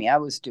time with me. I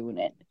was doing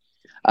it.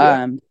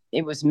 Yeah.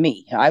 It was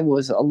me. I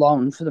was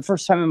alone. For the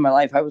first time in my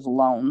life, I was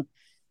alone.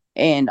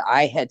 And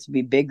I had to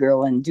be big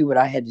girl and do what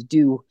I had to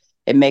do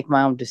and make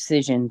my own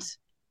decisions.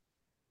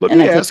 Let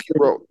me ask you,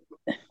 bro.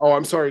 Oh,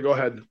 I'm sorry. Go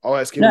ahead. I'll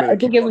ask you in a minute. I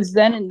think it was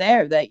then and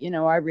there that,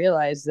 I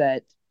realized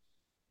that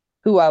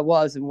who I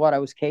was and what I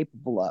was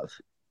capable of.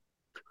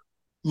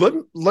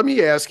 Let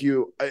me ask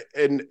you,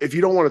 and if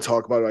you don't want to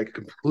talk about it, I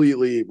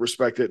completely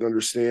respect it and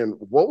understand.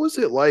 What was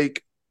it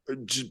like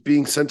just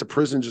being sent to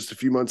prison just a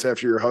few months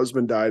after your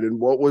husband died? And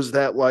what was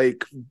that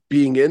like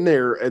being in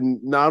there?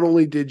 And not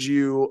only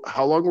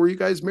how long were you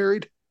guys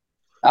married?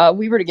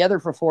 We were together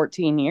for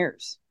 14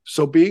 years.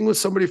 So being with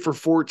somebody for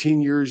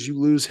 14 years, you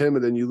lose him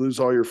and then you lose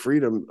all your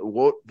freedom.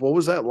 What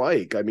was that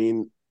like? I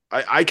mean,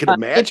 I can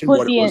imagine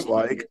what it was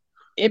like.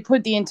 It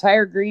put the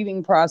entire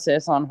grieving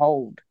process on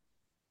hold.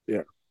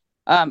 Yeah.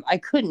 I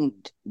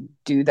couldn't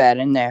do that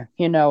in there,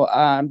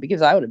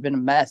 because I would have been a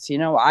mess.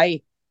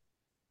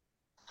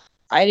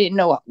 I didn't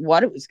know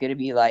what it was going to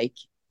be like.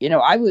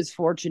 I was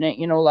fortunate,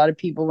 a lot of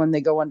people, when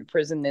they go into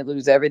prison, they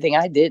lose everything.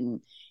 I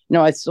didn't.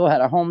 I still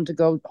had a home to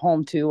go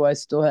home to. I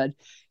still had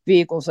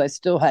vehicles. I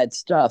still had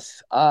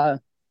stuff.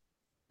 But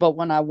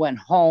when I went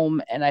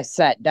home and I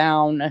sat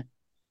down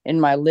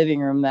in my living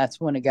room, that's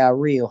when it got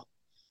real.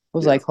 I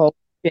was like, holy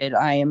shit,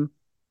 I'm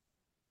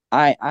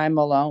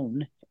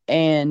alone.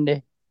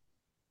 And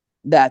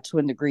that's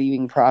when the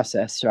grieving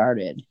process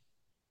started.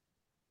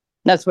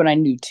 That's when I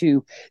knew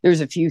too.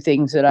 There's a few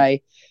things that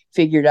I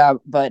figured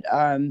out, but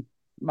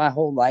my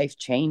whole life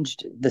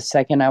changed the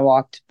second I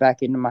walked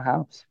back into my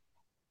house.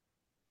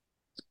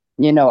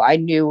 I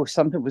knew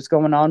something was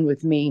going on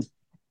with me.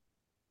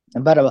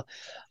 About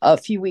a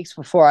few weeks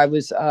before I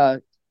was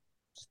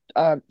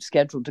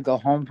scheduled to go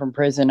home from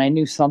prison, I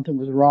knew something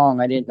was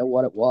wrong. I didn't know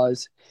what it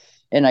was.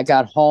 And I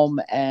got home,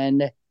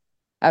 and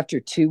after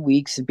 2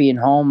 weeks of being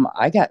home,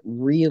 I got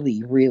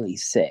really, really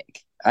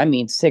sick. I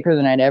mean, sicker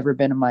than I'd ever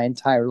been in my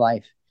entire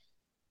life.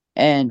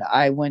 And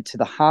I went to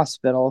the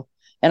hospital,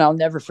 and I'll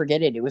never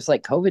forget it. It was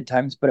like COVID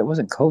times, but it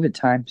wasn't COVID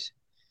times.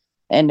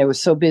 And it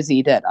was so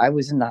busy that I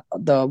was in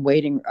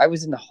I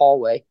was in the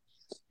hallway,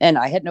 and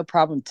I had no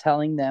problem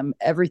telling them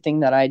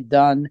everything that I'd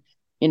done,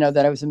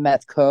 that I was a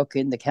meth cook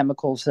and the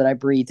chemicals that I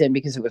breathed in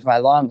because it was my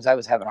lungs. I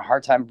was having a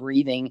hard time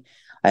breathing.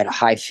 I had a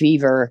high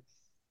fever,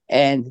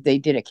 and they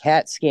did a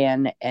CAT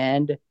scan,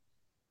 and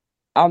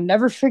I'll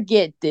never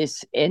forget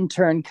this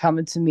intern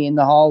coming to me in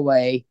the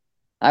hallway.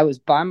 I was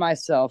by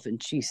myself,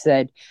 and she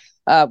said,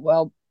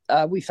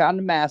 we found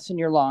a mass in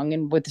your lung,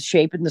 and with the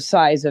shape and the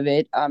size of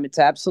it, it's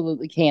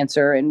absolutely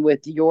cancer. And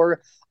with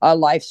your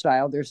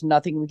lifestyle, there's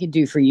nothing we can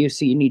do for you.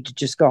 So you need to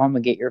just go home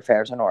and get your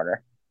affairs in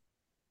order.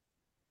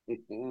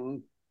 Mm-hmm.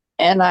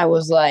 And I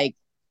was like,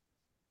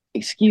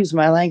 excuse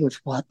my language,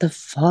 what the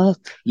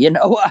fuck?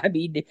 I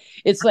mean,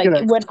 it's like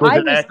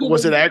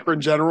was it Akron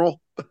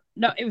General?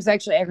 No, it was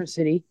actually Akron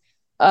City.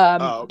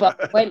 Okay.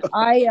 But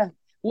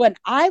when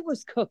I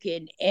was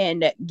cooking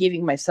and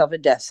giving myself a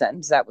death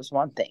sentence, that was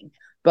one thing.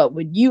 But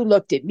when you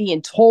looked at me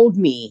and told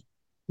me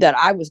that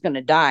I was going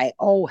to die,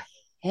 oh,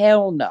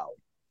 hell no.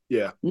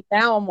 Yeah.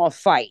 Now I'm going to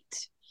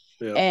fight.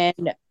 Yeah.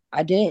 And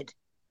I did.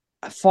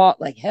 I fought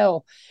like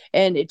hell.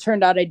 And it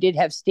turned out I did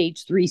have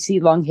stage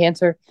 3C lung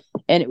cancer,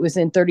 and it was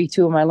in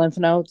 32 of my lymph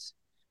nodes.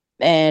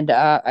 And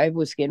I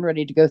was getting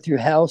ready to go through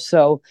hell.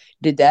 So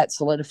did that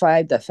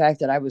solidify the fact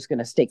that I was going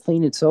to stay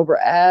clean and sober?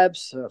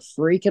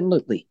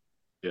 Absolutely.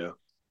 Yeah.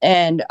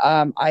 And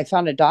I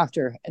found a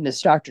doctor, and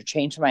this doctor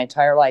changed my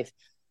entire life.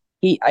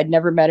 I'd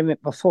never met him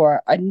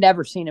before. I'd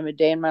never seen him a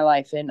day in my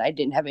life, and I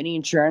didn't have any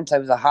insurance. I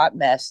was a hot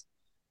mess,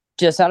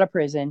 just out of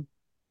prison.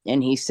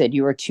 And he said,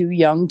 "You are too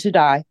young to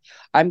die.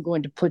 I'm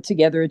going to put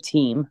together a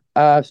team,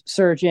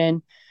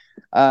 surgeon,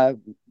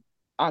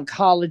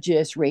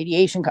 oncologist,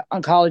 radiation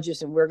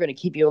oncologist, and we're going to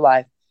keep you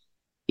alive."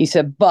 He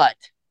said, "But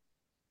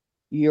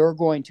you're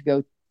going to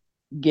go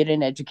get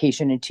an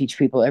education and teach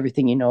people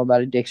everything you know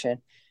about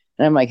addiction."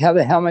 And I'm like, how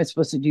the hell am I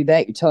supposed to do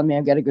that? You're telling me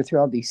I've got to go through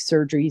all these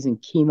surgeries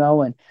and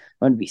chemo, and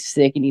I'm going to be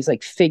sick. And he's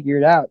like, figure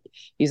it out.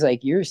 He's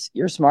like, you're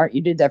smart.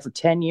 You did that for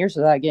 10 years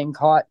without getting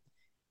caught.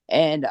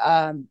 And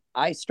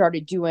I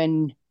started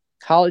doing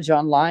college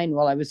online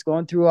while I was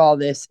going through all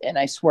this. And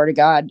I swear to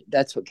God,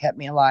 that's what kept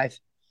me alive.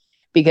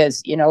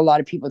 Because, a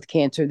lot of people with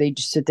cancer, they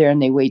just sit there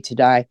and they wait to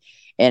die.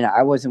 And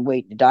I wasn't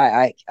waiting to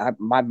die.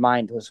 My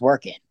mind was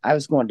working. I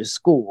was going to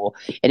school,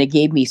 and it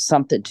gave me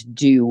something to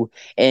do.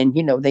 And,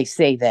 they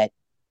say that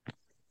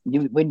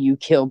when you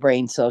kill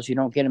brain cells, you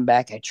don't get them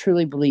back. I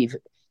truly believe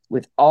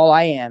with all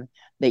I am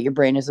that your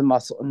brain is a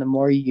muscle, and the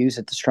more you use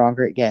it, the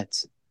stronger it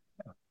gets.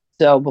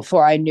 So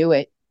before I knew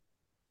it,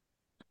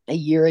 a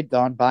year had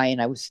gone by and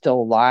I was still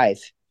alive.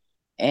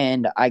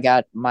 And I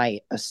got my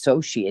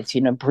associates,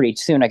 pretty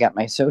soon I got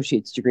my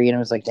associate's degree, and I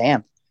was like,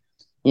 damn,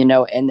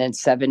 and then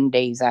 7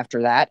 days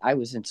after that, I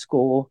was in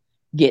school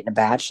getting a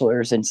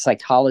bachelor's in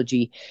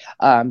psychology.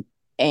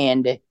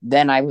 And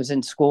then I was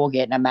in school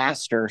getting a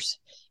master's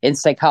in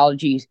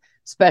psychology,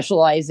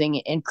 specializing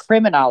in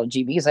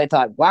criminology, because I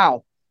thought,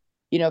 wow,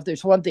 if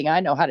there's one thing I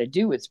know how to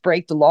do, it's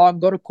break the law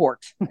and go to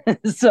court.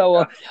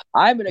 So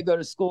I'm going to go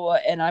to school,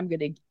 and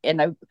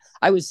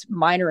I was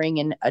minoring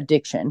in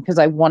addiction because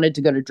I wanted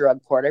to go to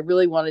drug court. I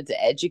really wanted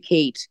to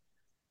educate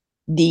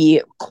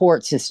the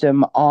court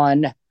system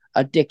on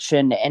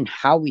addiction and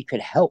how we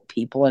could help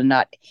people and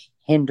not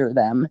hinder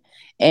them.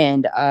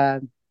 And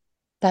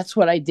that's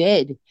what I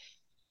did.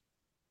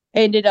 I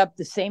ended up,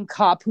 the same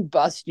cop who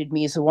busted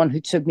me is the one who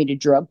took me to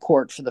drug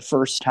court for the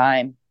first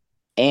time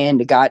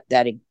and got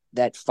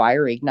that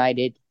fire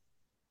ignited.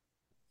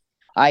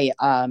 I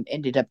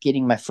ended up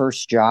getting my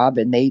first job,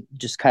 and they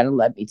just kind of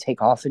let me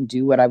take off and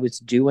do what I was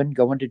doing,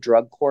 going to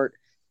drug court.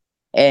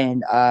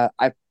 And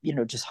I,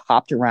 just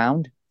hopped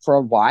around for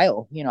a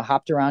while,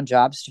 hopped around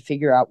jobs to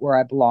figure out where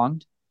I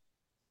belonged.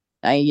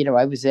 I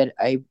was at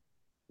a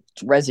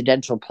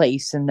residential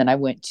place, and then I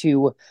went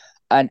to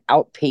an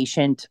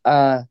outpatient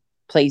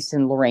place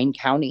in Lorain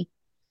County.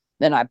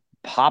 Then I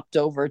popped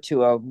over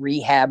to a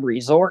rehab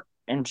resort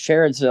in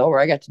Sharonsville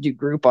where I got to do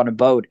group on a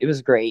boat. It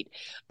was great,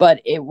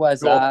 but it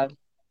was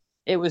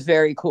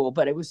very cool,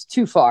 but it was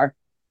too far.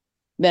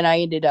 Then I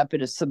ended up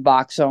at a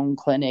Suboxone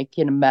clinic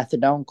and a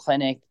methadone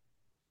clinic,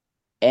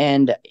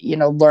 and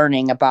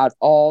learning about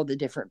all the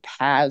different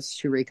paths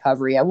to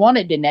recovery. I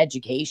wanted an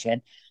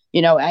education.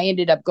 I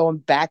ended up going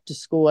back to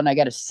school, and I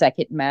got a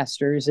second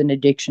master's in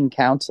addiction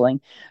counseling.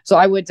 So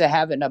I went to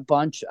having a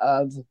bunch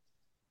of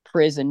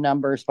prison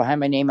numbers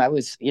behind my name. I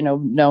was,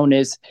 known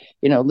as,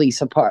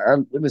 Lisa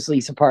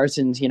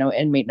Parsons,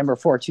 inmate number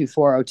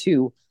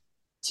 42402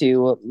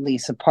 to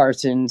Lisa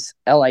Parsons,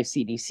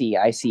 LICDC,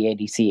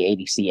 ICADC,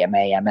 ADC,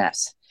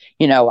 MAMS.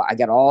 I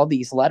got all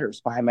these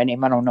letters behind my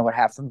name. I don't know what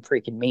half of them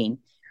freaking mean.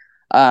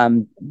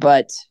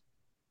 But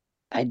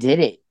I did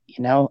it,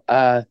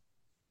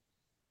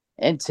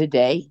 and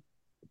today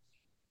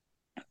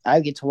I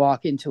get to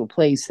walk into a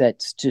place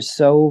that's just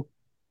so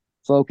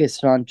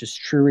focused on just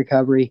true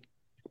recovery.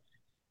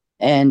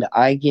 And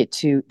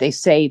they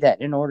say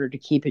that in order to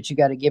keep it, you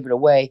got to give it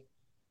away.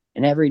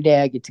 And every day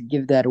I get to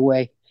give that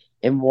away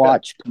and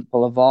watch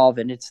people evolve.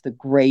 And it's the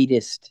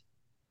greatest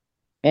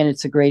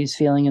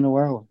feeling in the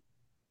world.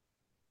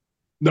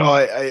 No,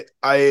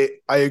 I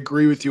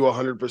agree with you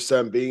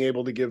 100%. Being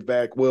able to give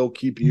back will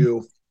keep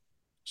you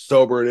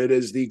sober, and it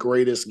is the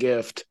greatest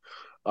gift.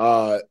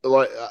 You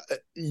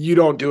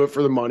don't do it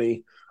for the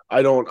money.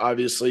 I don't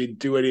obviously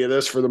do any of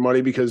this for the money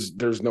because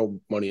there's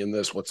no money in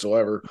this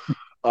whatsoever.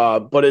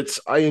 But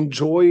I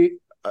enjoy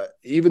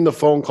even the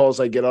phone calls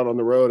I get out on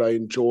the road. I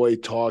enjoy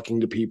talking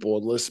to people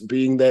and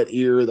being that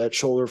ear, that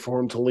shoulder for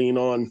them to lean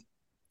on,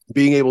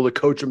 being able to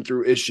coach them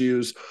through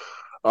issues.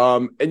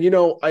 And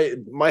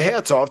my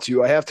hat's off to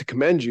you. I have to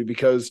commend you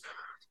because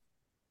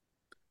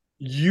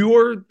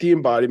you're the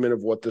embodiment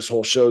of what this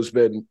whole show's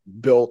been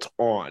built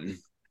on.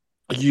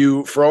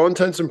 You, for all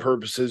intents and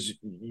purposes,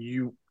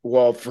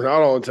 for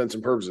not all intents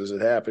and purposes,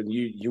 it happened.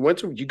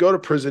 You go to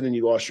prison and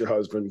you lost your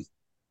husband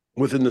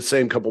within the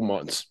same couple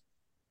months.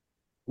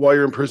 While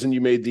you're in prison,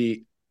 you made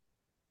the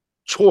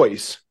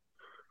choice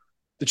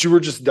that you were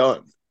just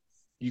done.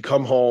 You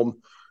come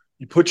home,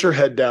 you put your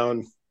head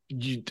down,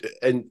 you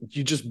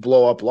just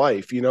blow up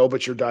life, you know,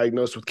 but you're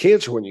diagnosed with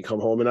cancer when you come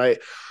home. And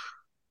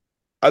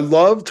I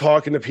love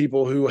talking to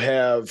people who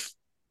have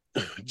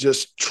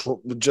just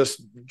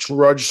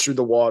drudged through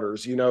the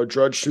waters, you know,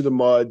 drudged through the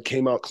mud,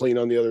 came out clean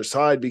on the other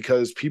side,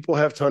 because people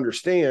have to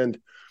understand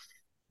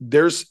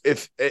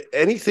if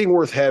anything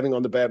worth having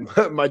on the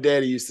bad, my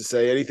daddy used to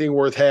say, anything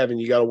worth having,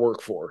 you got to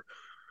work for.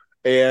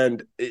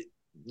 And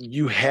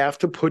you have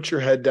to put your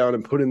head down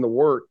and put in the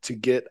work to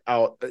get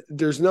out.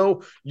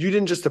 You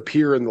didn't just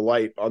appear in the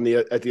light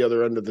at the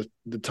other end of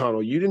the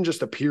tunnel. You didn't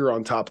just appear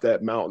on top of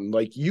that mountain.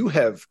 Like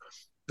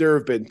there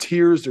have been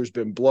tears, there's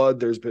been blood,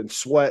 there's been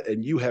sweat,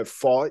 and you have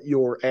fought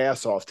your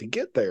ass off to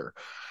get there.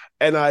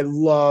 And I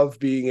love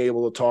being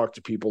able to talk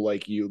to people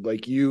like you.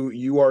 Like you're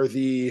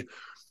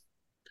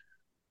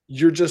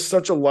just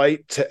such a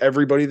light to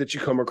everybody that you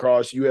come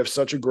across. You have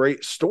such a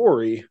great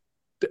story.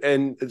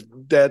 And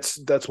that's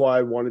why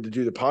I wanted to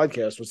do the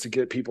podcast, was to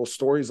get people's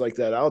stories like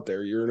that out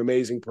there. You're an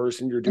amazing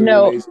person. You're doing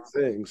amazing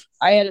things.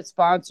 I had a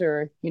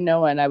sponsor, you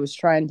know, and I was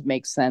trying to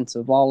make sense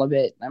of all of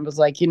it. I was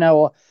like, you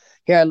know,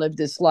 here I lived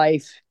this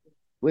life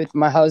with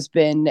my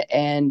husband,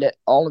 and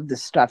all of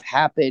this stuff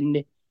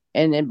happened.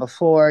 And then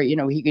before, you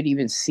know, he could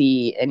even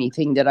see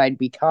anything that I'd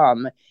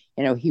become,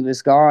 you know, he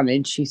was gone.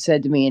 And she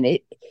said to me, and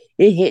it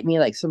hit me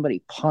like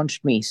somebody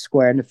punched me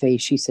square in the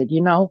face. She said, you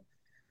know,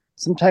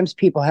 sometimes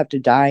people have to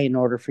die in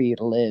order for you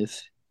to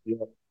live.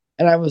 Yeah.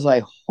 And I was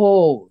like,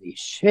 holy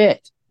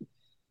shit.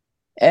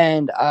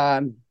 And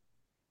man,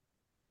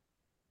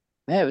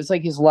 it was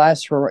like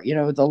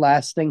the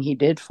last thing he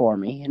did for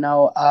me, you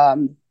know.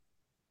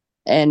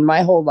 And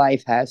my whole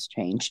life has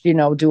changed. You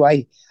know,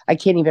 I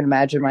can't even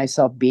imagine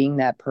myself being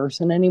that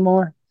person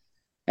anymore.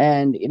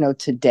 And, you know,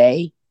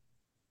 today,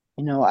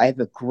 you know, I have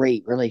a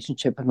great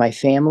relationship with my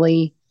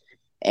family,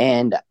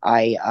 and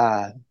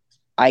I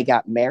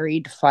got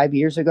married 5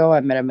 years ago.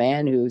 I met a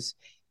man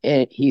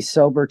he's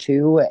sober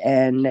too,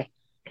 and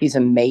he's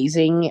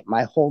amazing.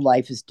 My whole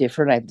life is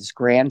different. I have this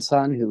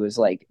grandson who is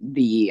like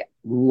the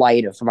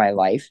light of my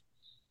life.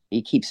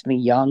 He keeps me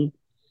young.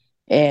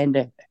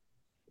 And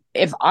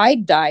if I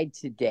died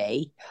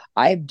today,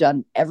 I've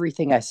done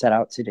everything I set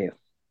out to do.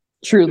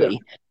 Truly.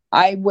 Yeah.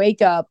 I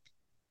wake up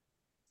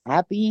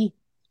happy.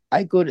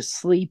 I go to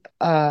sleep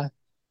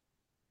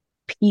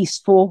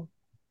peaceful.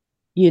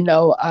 You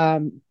know,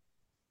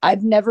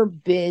 I've never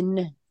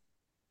been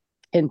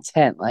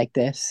content like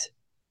this.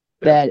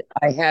 Yeah. That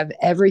I have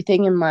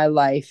everything in my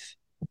life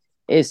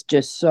is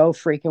just so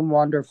freaking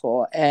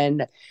wonderful.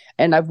 And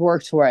I've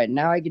worked for it.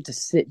 Now I get to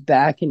sit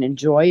back and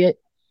enjoy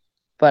it.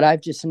 But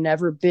I've just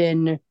never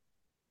been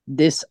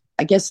this,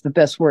 I guess the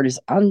best word is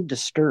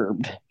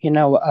undisturbed, you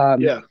know.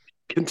 Yeah,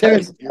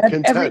 content.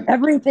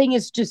 Everything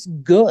is just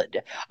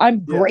good.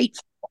 I'm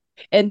grateful.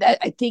 And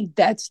I think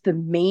that's the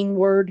main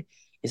word,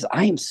 is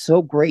I am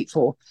so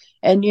grateful.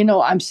 And, you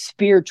know, I'm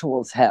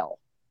spiritual as hell.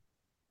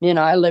 You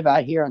know, I live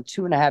out here on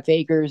 2.5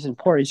 acres in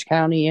Portage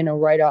County, you know,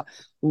 right off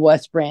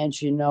West Branch,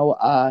 you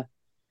know.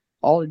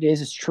 All it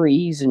is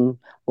trees and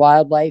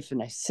wildlife.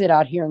 And I sit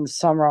out here in the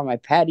summer on my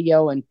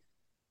patio and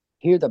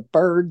hear the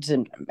birds.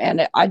 And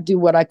man, I do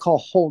what I call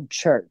hold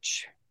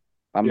church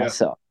by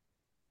myself.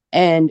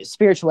 And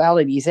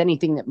spirituality is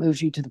anything that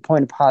moves you to the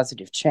point of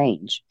positive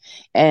change.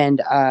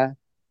 And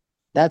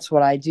that's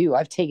what I do.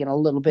 I've taken a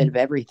little bit of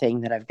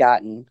everything that I've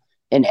gotten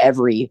in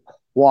every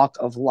walk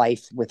of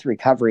life with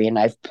recovery, and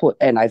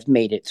I've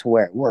made it to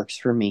where it works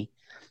for me.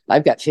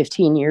 I've got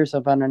 15 years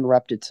of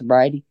uninterrupted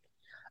sobriety.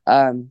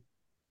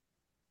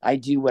 I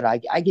do what I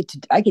get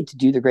to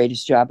do the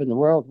greatest job in the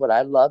world, what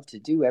I love to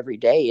do every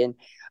day. And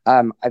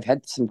I've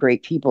had some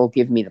great people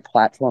give me the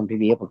platform to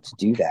be able to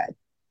do that.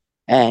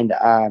 And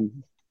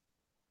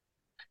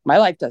my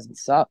life doesn't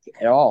suck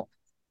at all.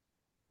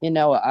 You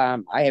know,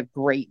 I have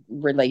great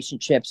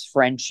relationships,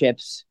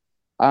 friendships.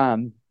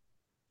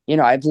 You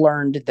know, I've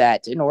learned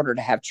that in order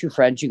to have true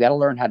friends, you got to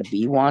learn how to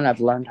be one. I've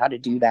learned how to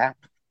do that.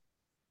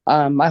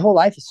 My whole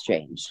life has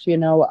changed, you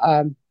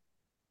know.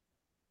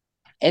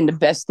 And the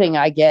best thing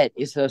I get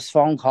is those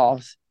phone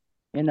calls,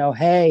 you know,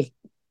 hey,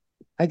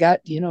 I got,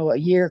 you know, a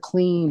year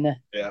clean.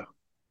 Yeah.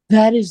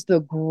 That is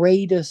the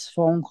greatest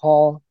phone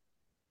call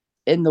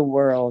in the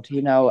world.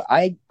 You know,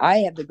 I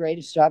have the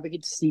greatest job. I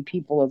get to see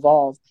people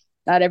evolve.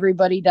 Not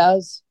everybody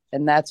does,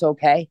 and that's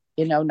okay.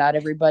 You know, not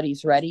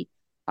everybody's ready.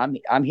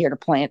 I'm here to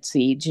plant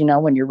seeds, you know,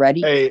 when you're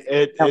ready. Hey,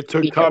 it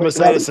took Thomas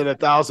Edison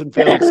 1,000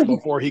 fails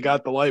before he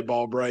got the light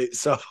bulb right.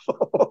 So,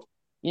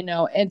 you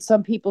know, and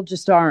some people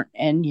just aren't.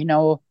 And, you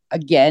know,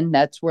 again,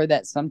 that's where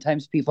that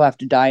sometimes people have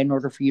to die in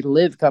order for you to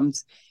live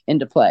comes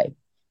into play,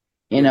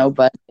 you know.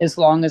 But as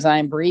long as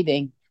I'm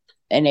breathing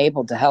and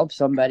able to help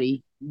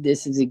somebody,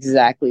 this is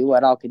exactly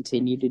what I'll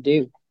continue to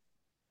do.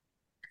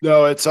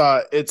 No, it's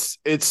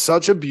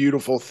such a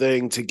beautiful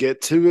thing to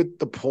get to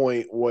the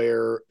point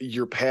where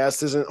your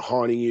past isn't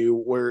haunting you,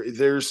 where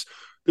there's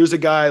there's a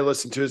guy I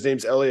listen to. His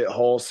name's Elliot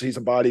Hulse. He's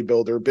a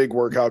bodybuilder, big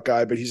workout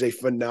guy, but he's a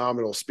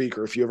phenomenal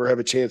speaker. If you ever have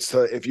a chance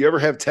to, if you ever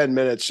have 10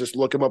 minutes, just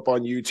look him up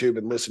on YouTube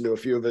and listen to a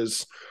few of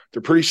his.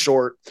 They're pretty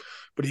short,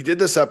 but he did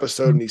this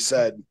episode and he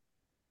said,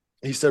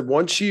 he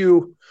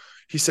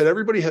said,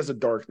 everybody has a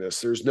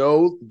darkness. There's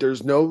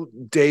no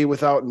day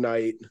without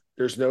night.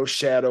 There's no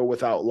shadow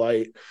without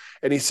light.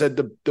 And he said,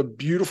 the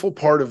beautiful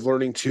part of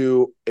learning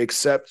to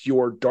accept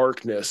your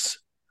darkness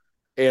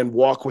and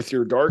walk with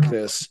your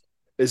darkness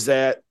is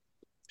that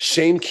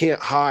shame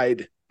can't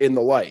hide in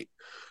the light.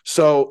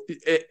 So,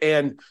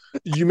 and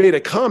you made a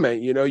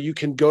comment, you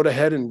can go to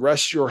bed and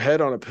rest your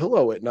head on a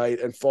pillow at night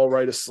and fall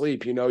right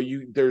asleep.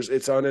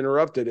 It's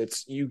uninterrupted.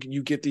 You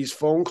get these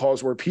phone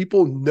calls where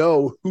people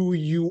know who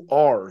you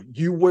are.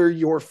 You wear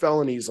your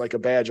felonies like a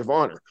badge of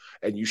honor,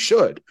 and you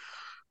should,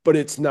 but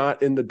it's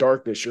not in the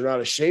darkness. You're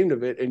not ashamed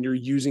of it. And you're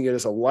using it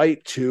as a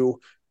light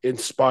to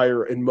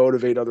inspire and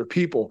motivate other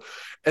people.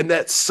 And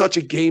that's such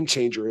a game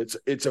changer.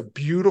 It's a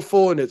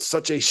beautiful, and it's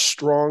such a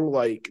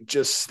strong,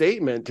 just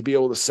statement to be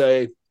able to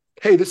say,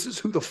 hey, this is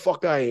who the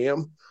fuck I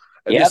am.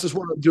 And This is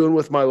what I'm doing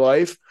with my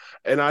life.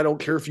 And I don't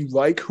care if you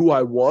like who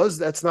I was.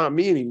 That's not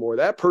me anymore.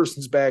 That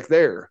person's back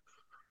there.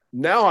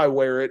 Now I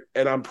wear it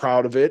and I'm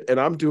proud of it and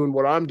I'm doing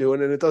what I'm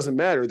doing. And it doesn't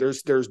matter.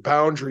 There's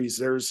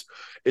boundaries.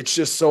 It's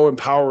just so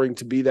empowering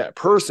to be that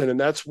person. And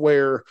that's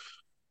where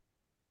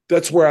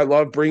I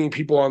love bringing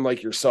people on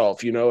like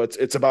yourself.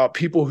 It's about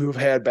people who've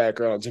had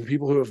backgrounds and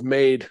people who have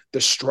made the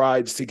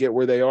strides to get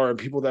where they are and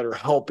people that are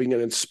helping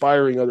and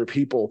inspiring other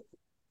people.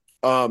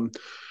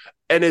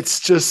 And it's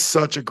just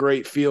such a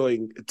great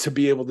feeling to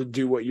be able to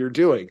do what you're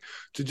doing,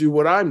 to do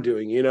what I'm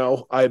doing.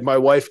 My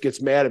wife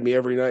gets mad at me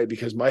every night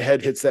because my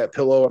head hits that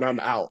pillow and I'm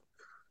out.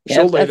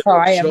 Yeah, that's how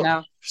I am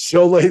now.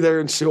 She'll lay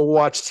there and she'll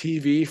watch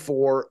TV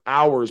for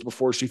hours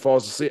before she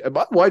falls asleep. And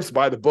my wife's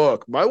by the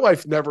book. My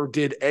wife never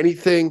did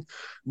anything,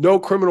 no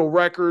criminal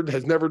record,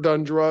 has never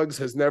done drugs,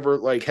 has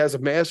a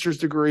master's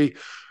degree.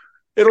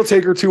 It'll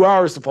take her 2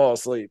 hours to fall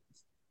asleep.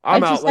 I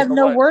just have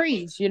no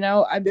worries, and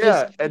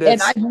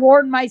I've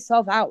worn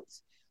myself out.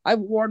 I've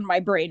worn my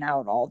brain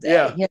out all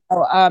day,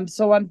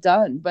 so I'm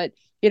done. But,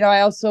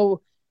 I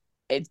also,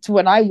 it's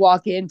when I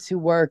walk into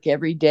work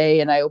every day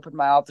and I open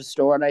my office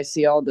door and I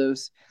see all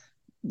those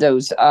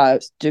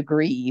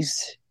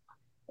degrees,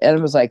 and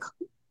I was like,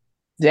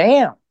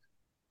 damn,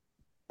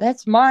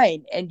 that's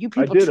mine. And you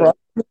people trust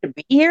me to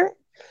be here?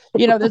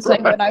 That's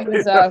like when I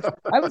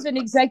was an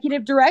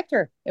executive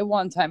director at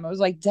one time. I was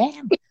like,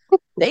 damn,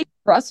 they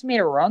trust me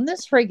to run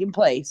this freaking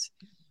place.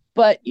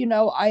 But,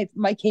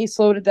 my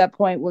caseload at that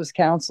point was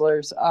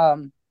counselors.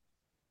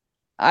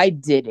 I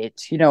did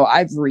it.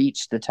 I've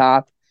reached the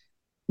top.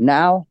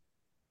 Now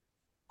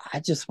I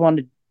just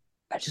want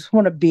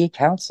to be a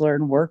counselor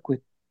and work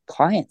with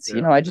clients.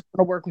 I just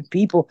want to work with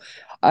people,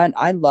 and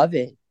I love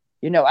it.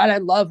 And I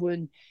love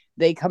when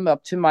they come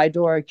up to my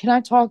door. Can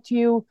I talk to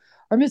you?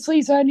 Or Miss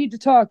Lisa, I need to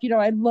talk.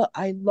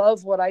 I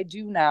love what I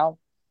do now.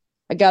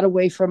 I got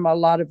away from a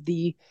lot of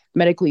the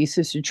medically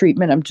assisted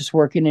treatment. I'm just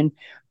working in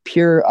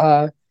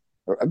pure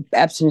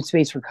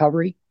abstinence-based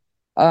recovery.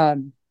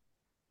 God,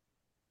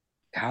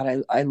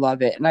 I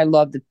love it. And I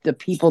love the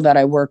people that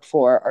I work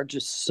for are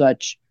just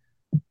such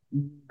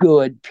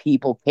good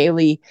people.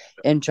 Kaylee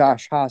and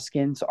Josh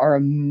Hoskins are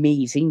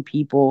amazing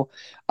people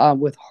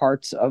with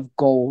hearts of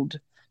gold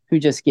who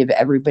just give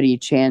everybody a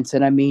chance.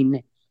 And I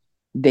mean,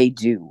 they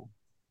do.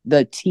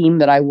 The team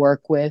that I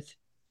work with,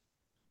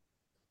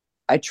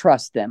 I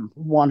trust them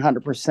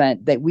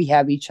 100%, that we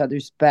have each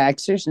other's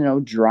backs. There's no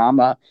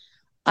drama.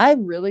 I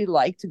really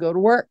like to go to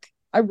work.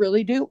 I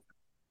really do.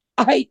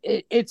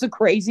 It's a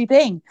crazy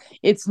thing.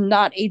 It's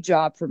not a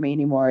job for me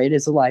anymore. It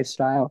is a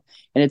lifestyle,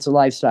 and it's a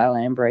lifestyle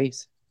I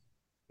embrace.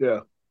 Yeah.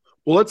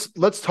 Well,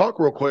 let's talk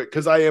real quick,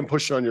 because I am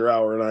pushing on your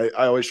hour, and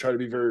I always try to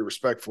be very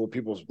respectful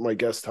of my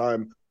guest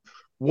time.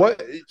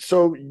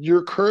 So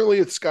you're currently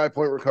at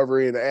Skypoint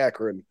Recovery in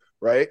Akron,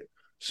 right?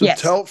 So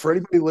yes. Tell, for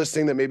anybody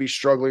listening that may be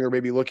struggling or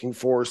maybe looking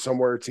for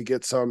somewhere to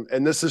get some,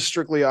 and this is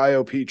strictly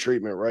IOP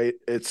treatment, right?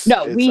 It's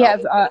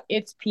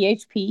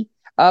PHP,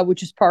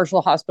 which is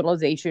partial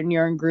hospitalization,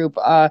 urine group,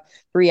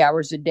 3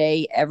 hours a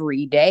day,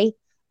 every day.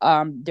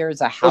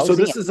 There's a housing. So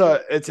this is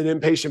it's an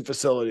inpatient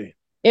facility.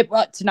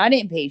 It's not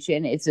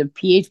inpatient. It's a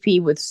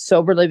PHP with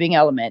sober living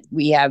element.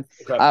 We have,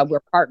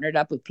 we're partnered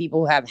up with people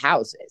who have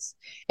houses,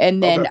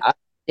 and then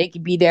they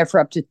could be there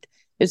for up to,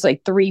 it's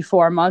like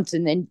 3-4 months,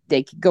 and then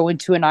they could go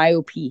into an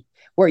IOP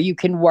where you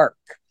can work.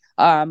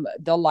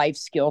 The life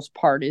skills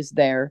part is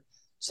there.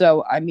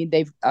 So, I mean,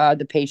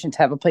 the patients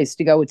have a place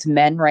to go. It's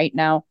men right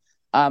now.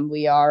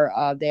 They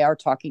are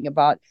talking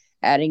about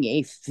adding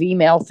a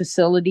female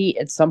facility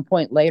at some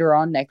point later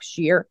on next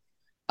year.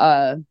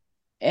 And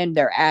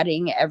they're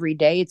adding every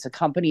day. It's a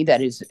company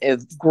that is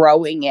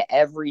growing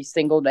every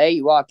single day.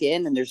 You walk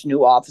in and there's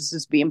new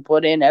offices being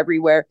put in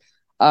everywhere.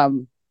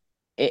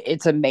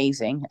 It's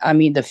amazing. I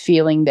mean, the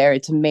feeling there,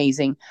 it's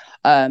amazing.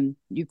 Did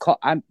you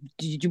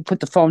put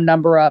the phone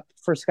number up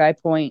for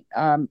Skypoint?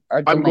 I'm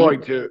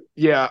going to.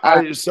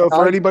 Yeah. So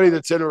for anybody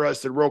that's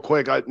interested, real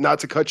quick, not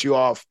to cut you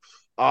off,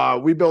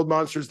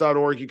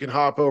 webuildmonsters.org. You can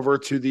hop over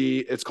to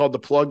it's called the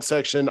plug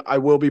section. I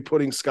will be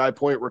putting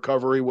Skypoint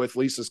Recovery with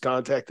Lisa's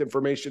contact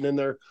information in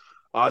there.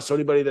 So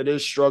anybody that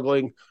is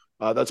struggling,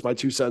 that's my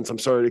 2 cents. I'm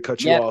sorry to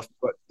cut you off,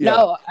 but yeah.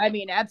 No, I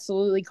mean,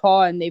 absolutely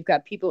call. And they've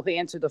got people who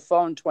answer the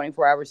phone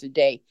 24 hours a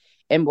day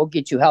and we'll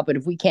get you help. And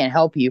if we can't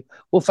help you,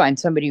 we'll find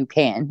somebody who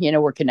can.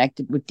 We're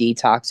connected with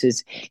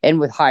detoxes and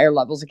with higher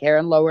levels of care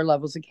and lower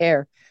levels of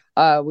care.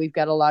 We've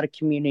got a lot of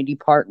community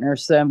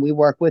partners, and we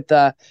work with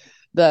the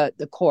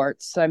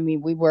courts. I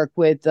mean, we work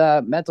with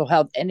mental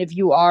health. And if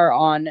you are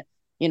on,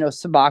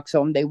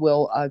 Suboxone, they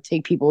will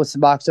take people with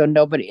Suboxone.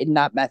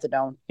 Not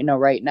methadone,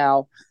 right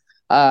now.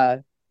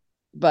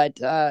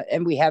 But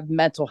and we have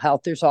mental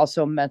health. There's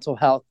also mental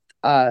health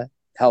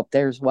help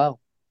there as well.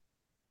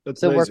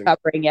 That's so amazing. We're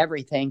covering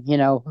everything.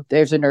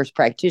 There's a nurse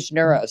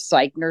practitioner, a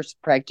psych nurse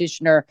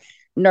practitioner,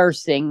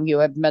 nursing. You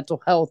have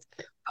mental health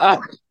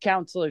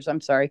counselors.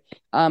 I'm sorry,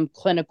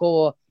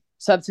 clinical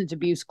substance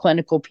abuse,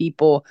 clinical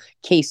people,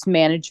 case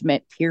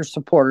management, peer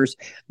supporters.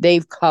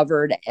 They've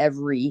covered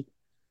every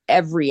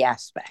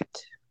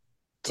aspect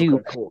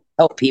to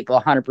help people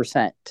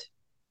 100%.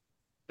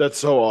 That's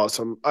so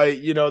awesome.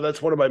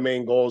 That's one of my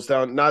main goals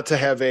not to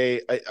have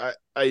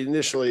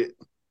initially,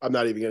 I'm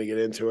not even going to get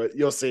into it.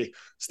 You'll see.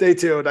 Stay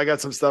tuned. I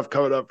got some stuff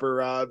coming up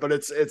but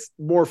it's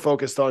more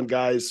focused on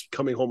guys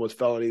coming home with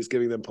felonies,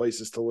 giving them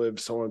places to live,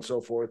 so on and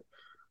so forth.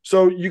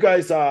 So you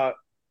guys,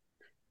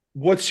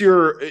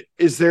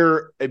 is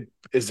there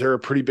a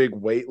pretty big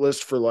wait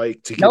list for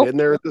to get in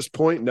there at this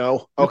point?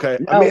 No. Okay.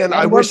 No, man,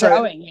 I wish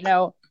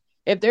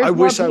if there's I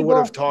more wish people, I would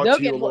have talked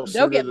to you a little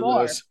sooner than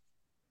this.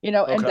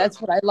 And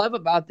that's what I love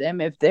about them.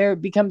 If there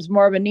becomes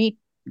more of a need,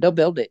 they'll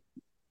build it.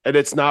 And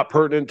it's not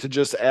pertinent to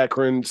just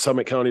Akron,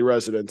 Summit County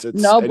residents.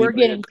 We're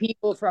getting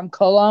people from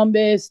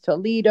Columbus,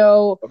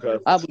 Toledo. Okay.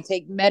 We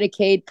take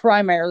Medicaid,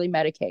 primarily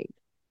Medicaid.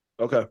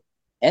 Okay.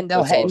 And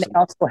they'll awesome. And they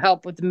also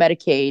help with the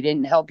Medicaid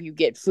and help you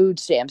get food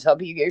stamps,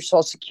 help you get your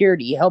Social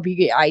Security, help you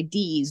get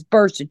IDs,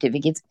 birth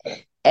certificates,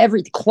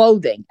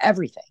 clothing,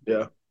 everything.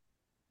 Yeah.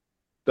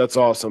 That's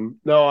awesome.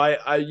 No,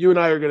 you and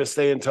I are going to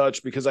stay in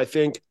touch because I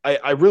think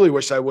I really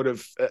wish I would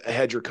have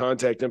had your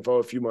contact info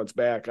a few months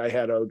back. I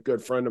had a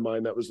good friend of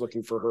mine that was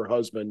looking for her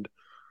husband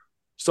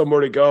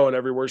somewhere to go, and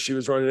everywhere she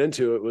was running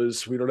into it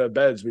was, we don't have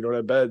beds.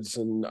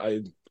 And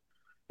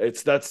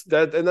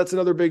that's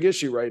another big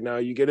issue right now.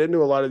 You get into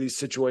a lot of these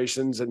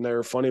situations and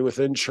they're funny with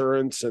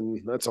insurance, and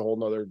that's a whole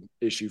nother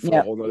issue for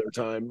a whole nother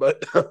time.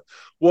 But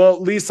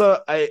well,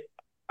 Lisa, I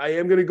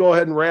am going to go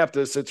ahead and wrap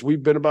this.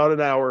 We've been about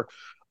an hour.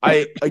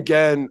 I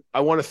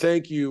want to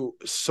thank you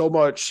so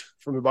much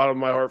from the bottom of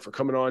my heart for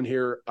coming on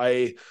here.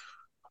 I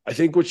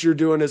think what you're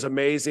doing is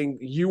amazing.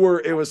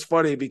 It was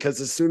funny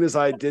because as soon as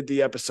I did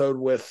the episode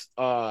with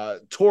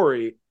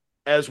Tori,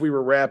 as we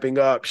were wrapping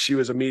up, she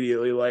was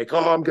immediately like,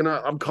 "Oh,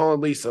 I'm calling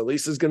Lisa.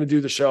 Lisa's going to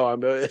do the show."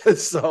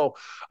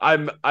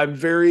 I'm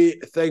very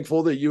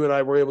thankful that you and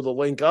I were able to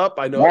link up.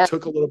 I know it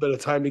took a little bit of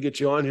time to get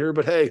you on here,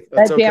 but hey,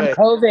 that's okay. Damn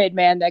COVID,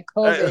 man. That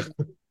COVID.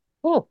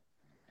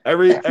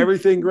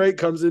 Everything great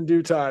comes in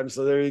due time.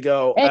 So there you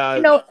go.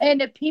 And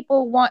and if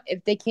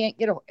they can't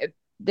if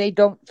they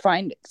don't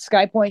find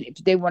Skypoint, if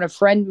they want to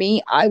friend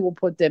me, I will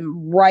put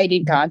them right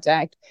in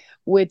contact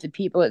with the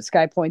people at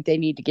Skypoint they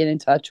need to get in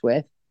touch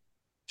with.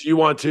 Do you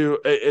want to?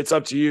 It's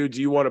up to you. Do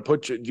you want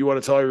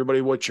to tell everybody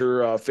what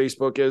your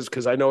Facebook is?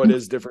 Because I know it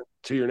is different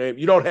to your name.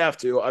 You don't have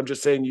to. I'm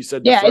just saying you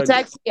said. Yeah, it's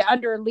actually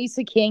under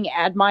Lisa King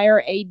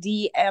Admire,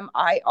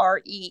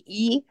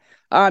 ADMIREE.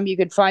 You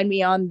could find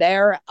me on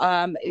there.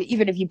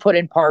 Even if you put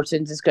in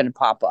Parsons, it's going to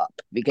pop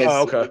up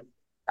because. Okay.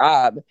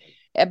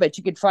 But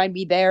you could find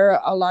me there.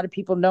 A lot of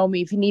people know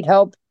me. If you need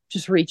help,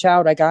 just reach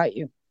out. I got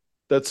you.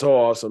 That's so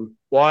awesome.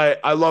 Well,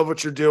 I love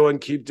what you're doing.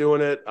 Keep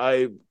doing it.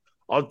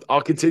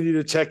 I'll continue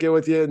to check in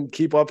with you and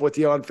keep up with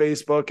you on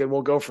Facebook, and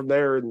we'll go from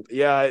there. And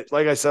yeah,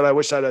 like I said, I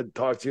wish I'd have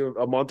talked to you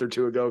a month or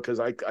two ago because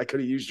I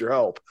could have used your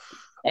help.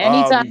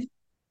 Anytime.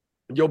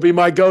 You'll be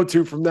my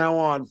go-to from now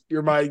on.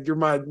 You're my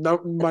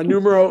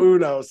numero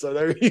uno. So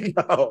there you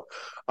go.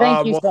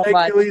 Thank you so much.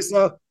 Thank you,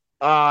 Lisa.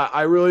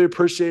 I really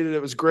appreciate it.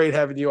 It was great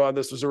having you on.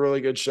 This was a really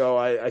good show.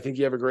 I think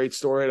you have a great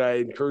story, and I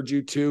encourage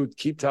you to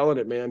keep telling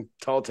it, man.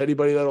 Tell it to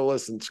anybody that'll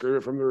listen. Scream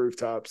it from the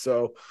rooftop.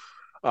 So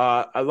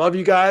I love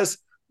you guys.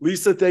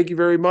 Lisa, thank you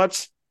very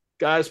much.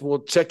 Guys,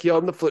 we'll check you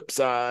on the flip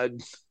side.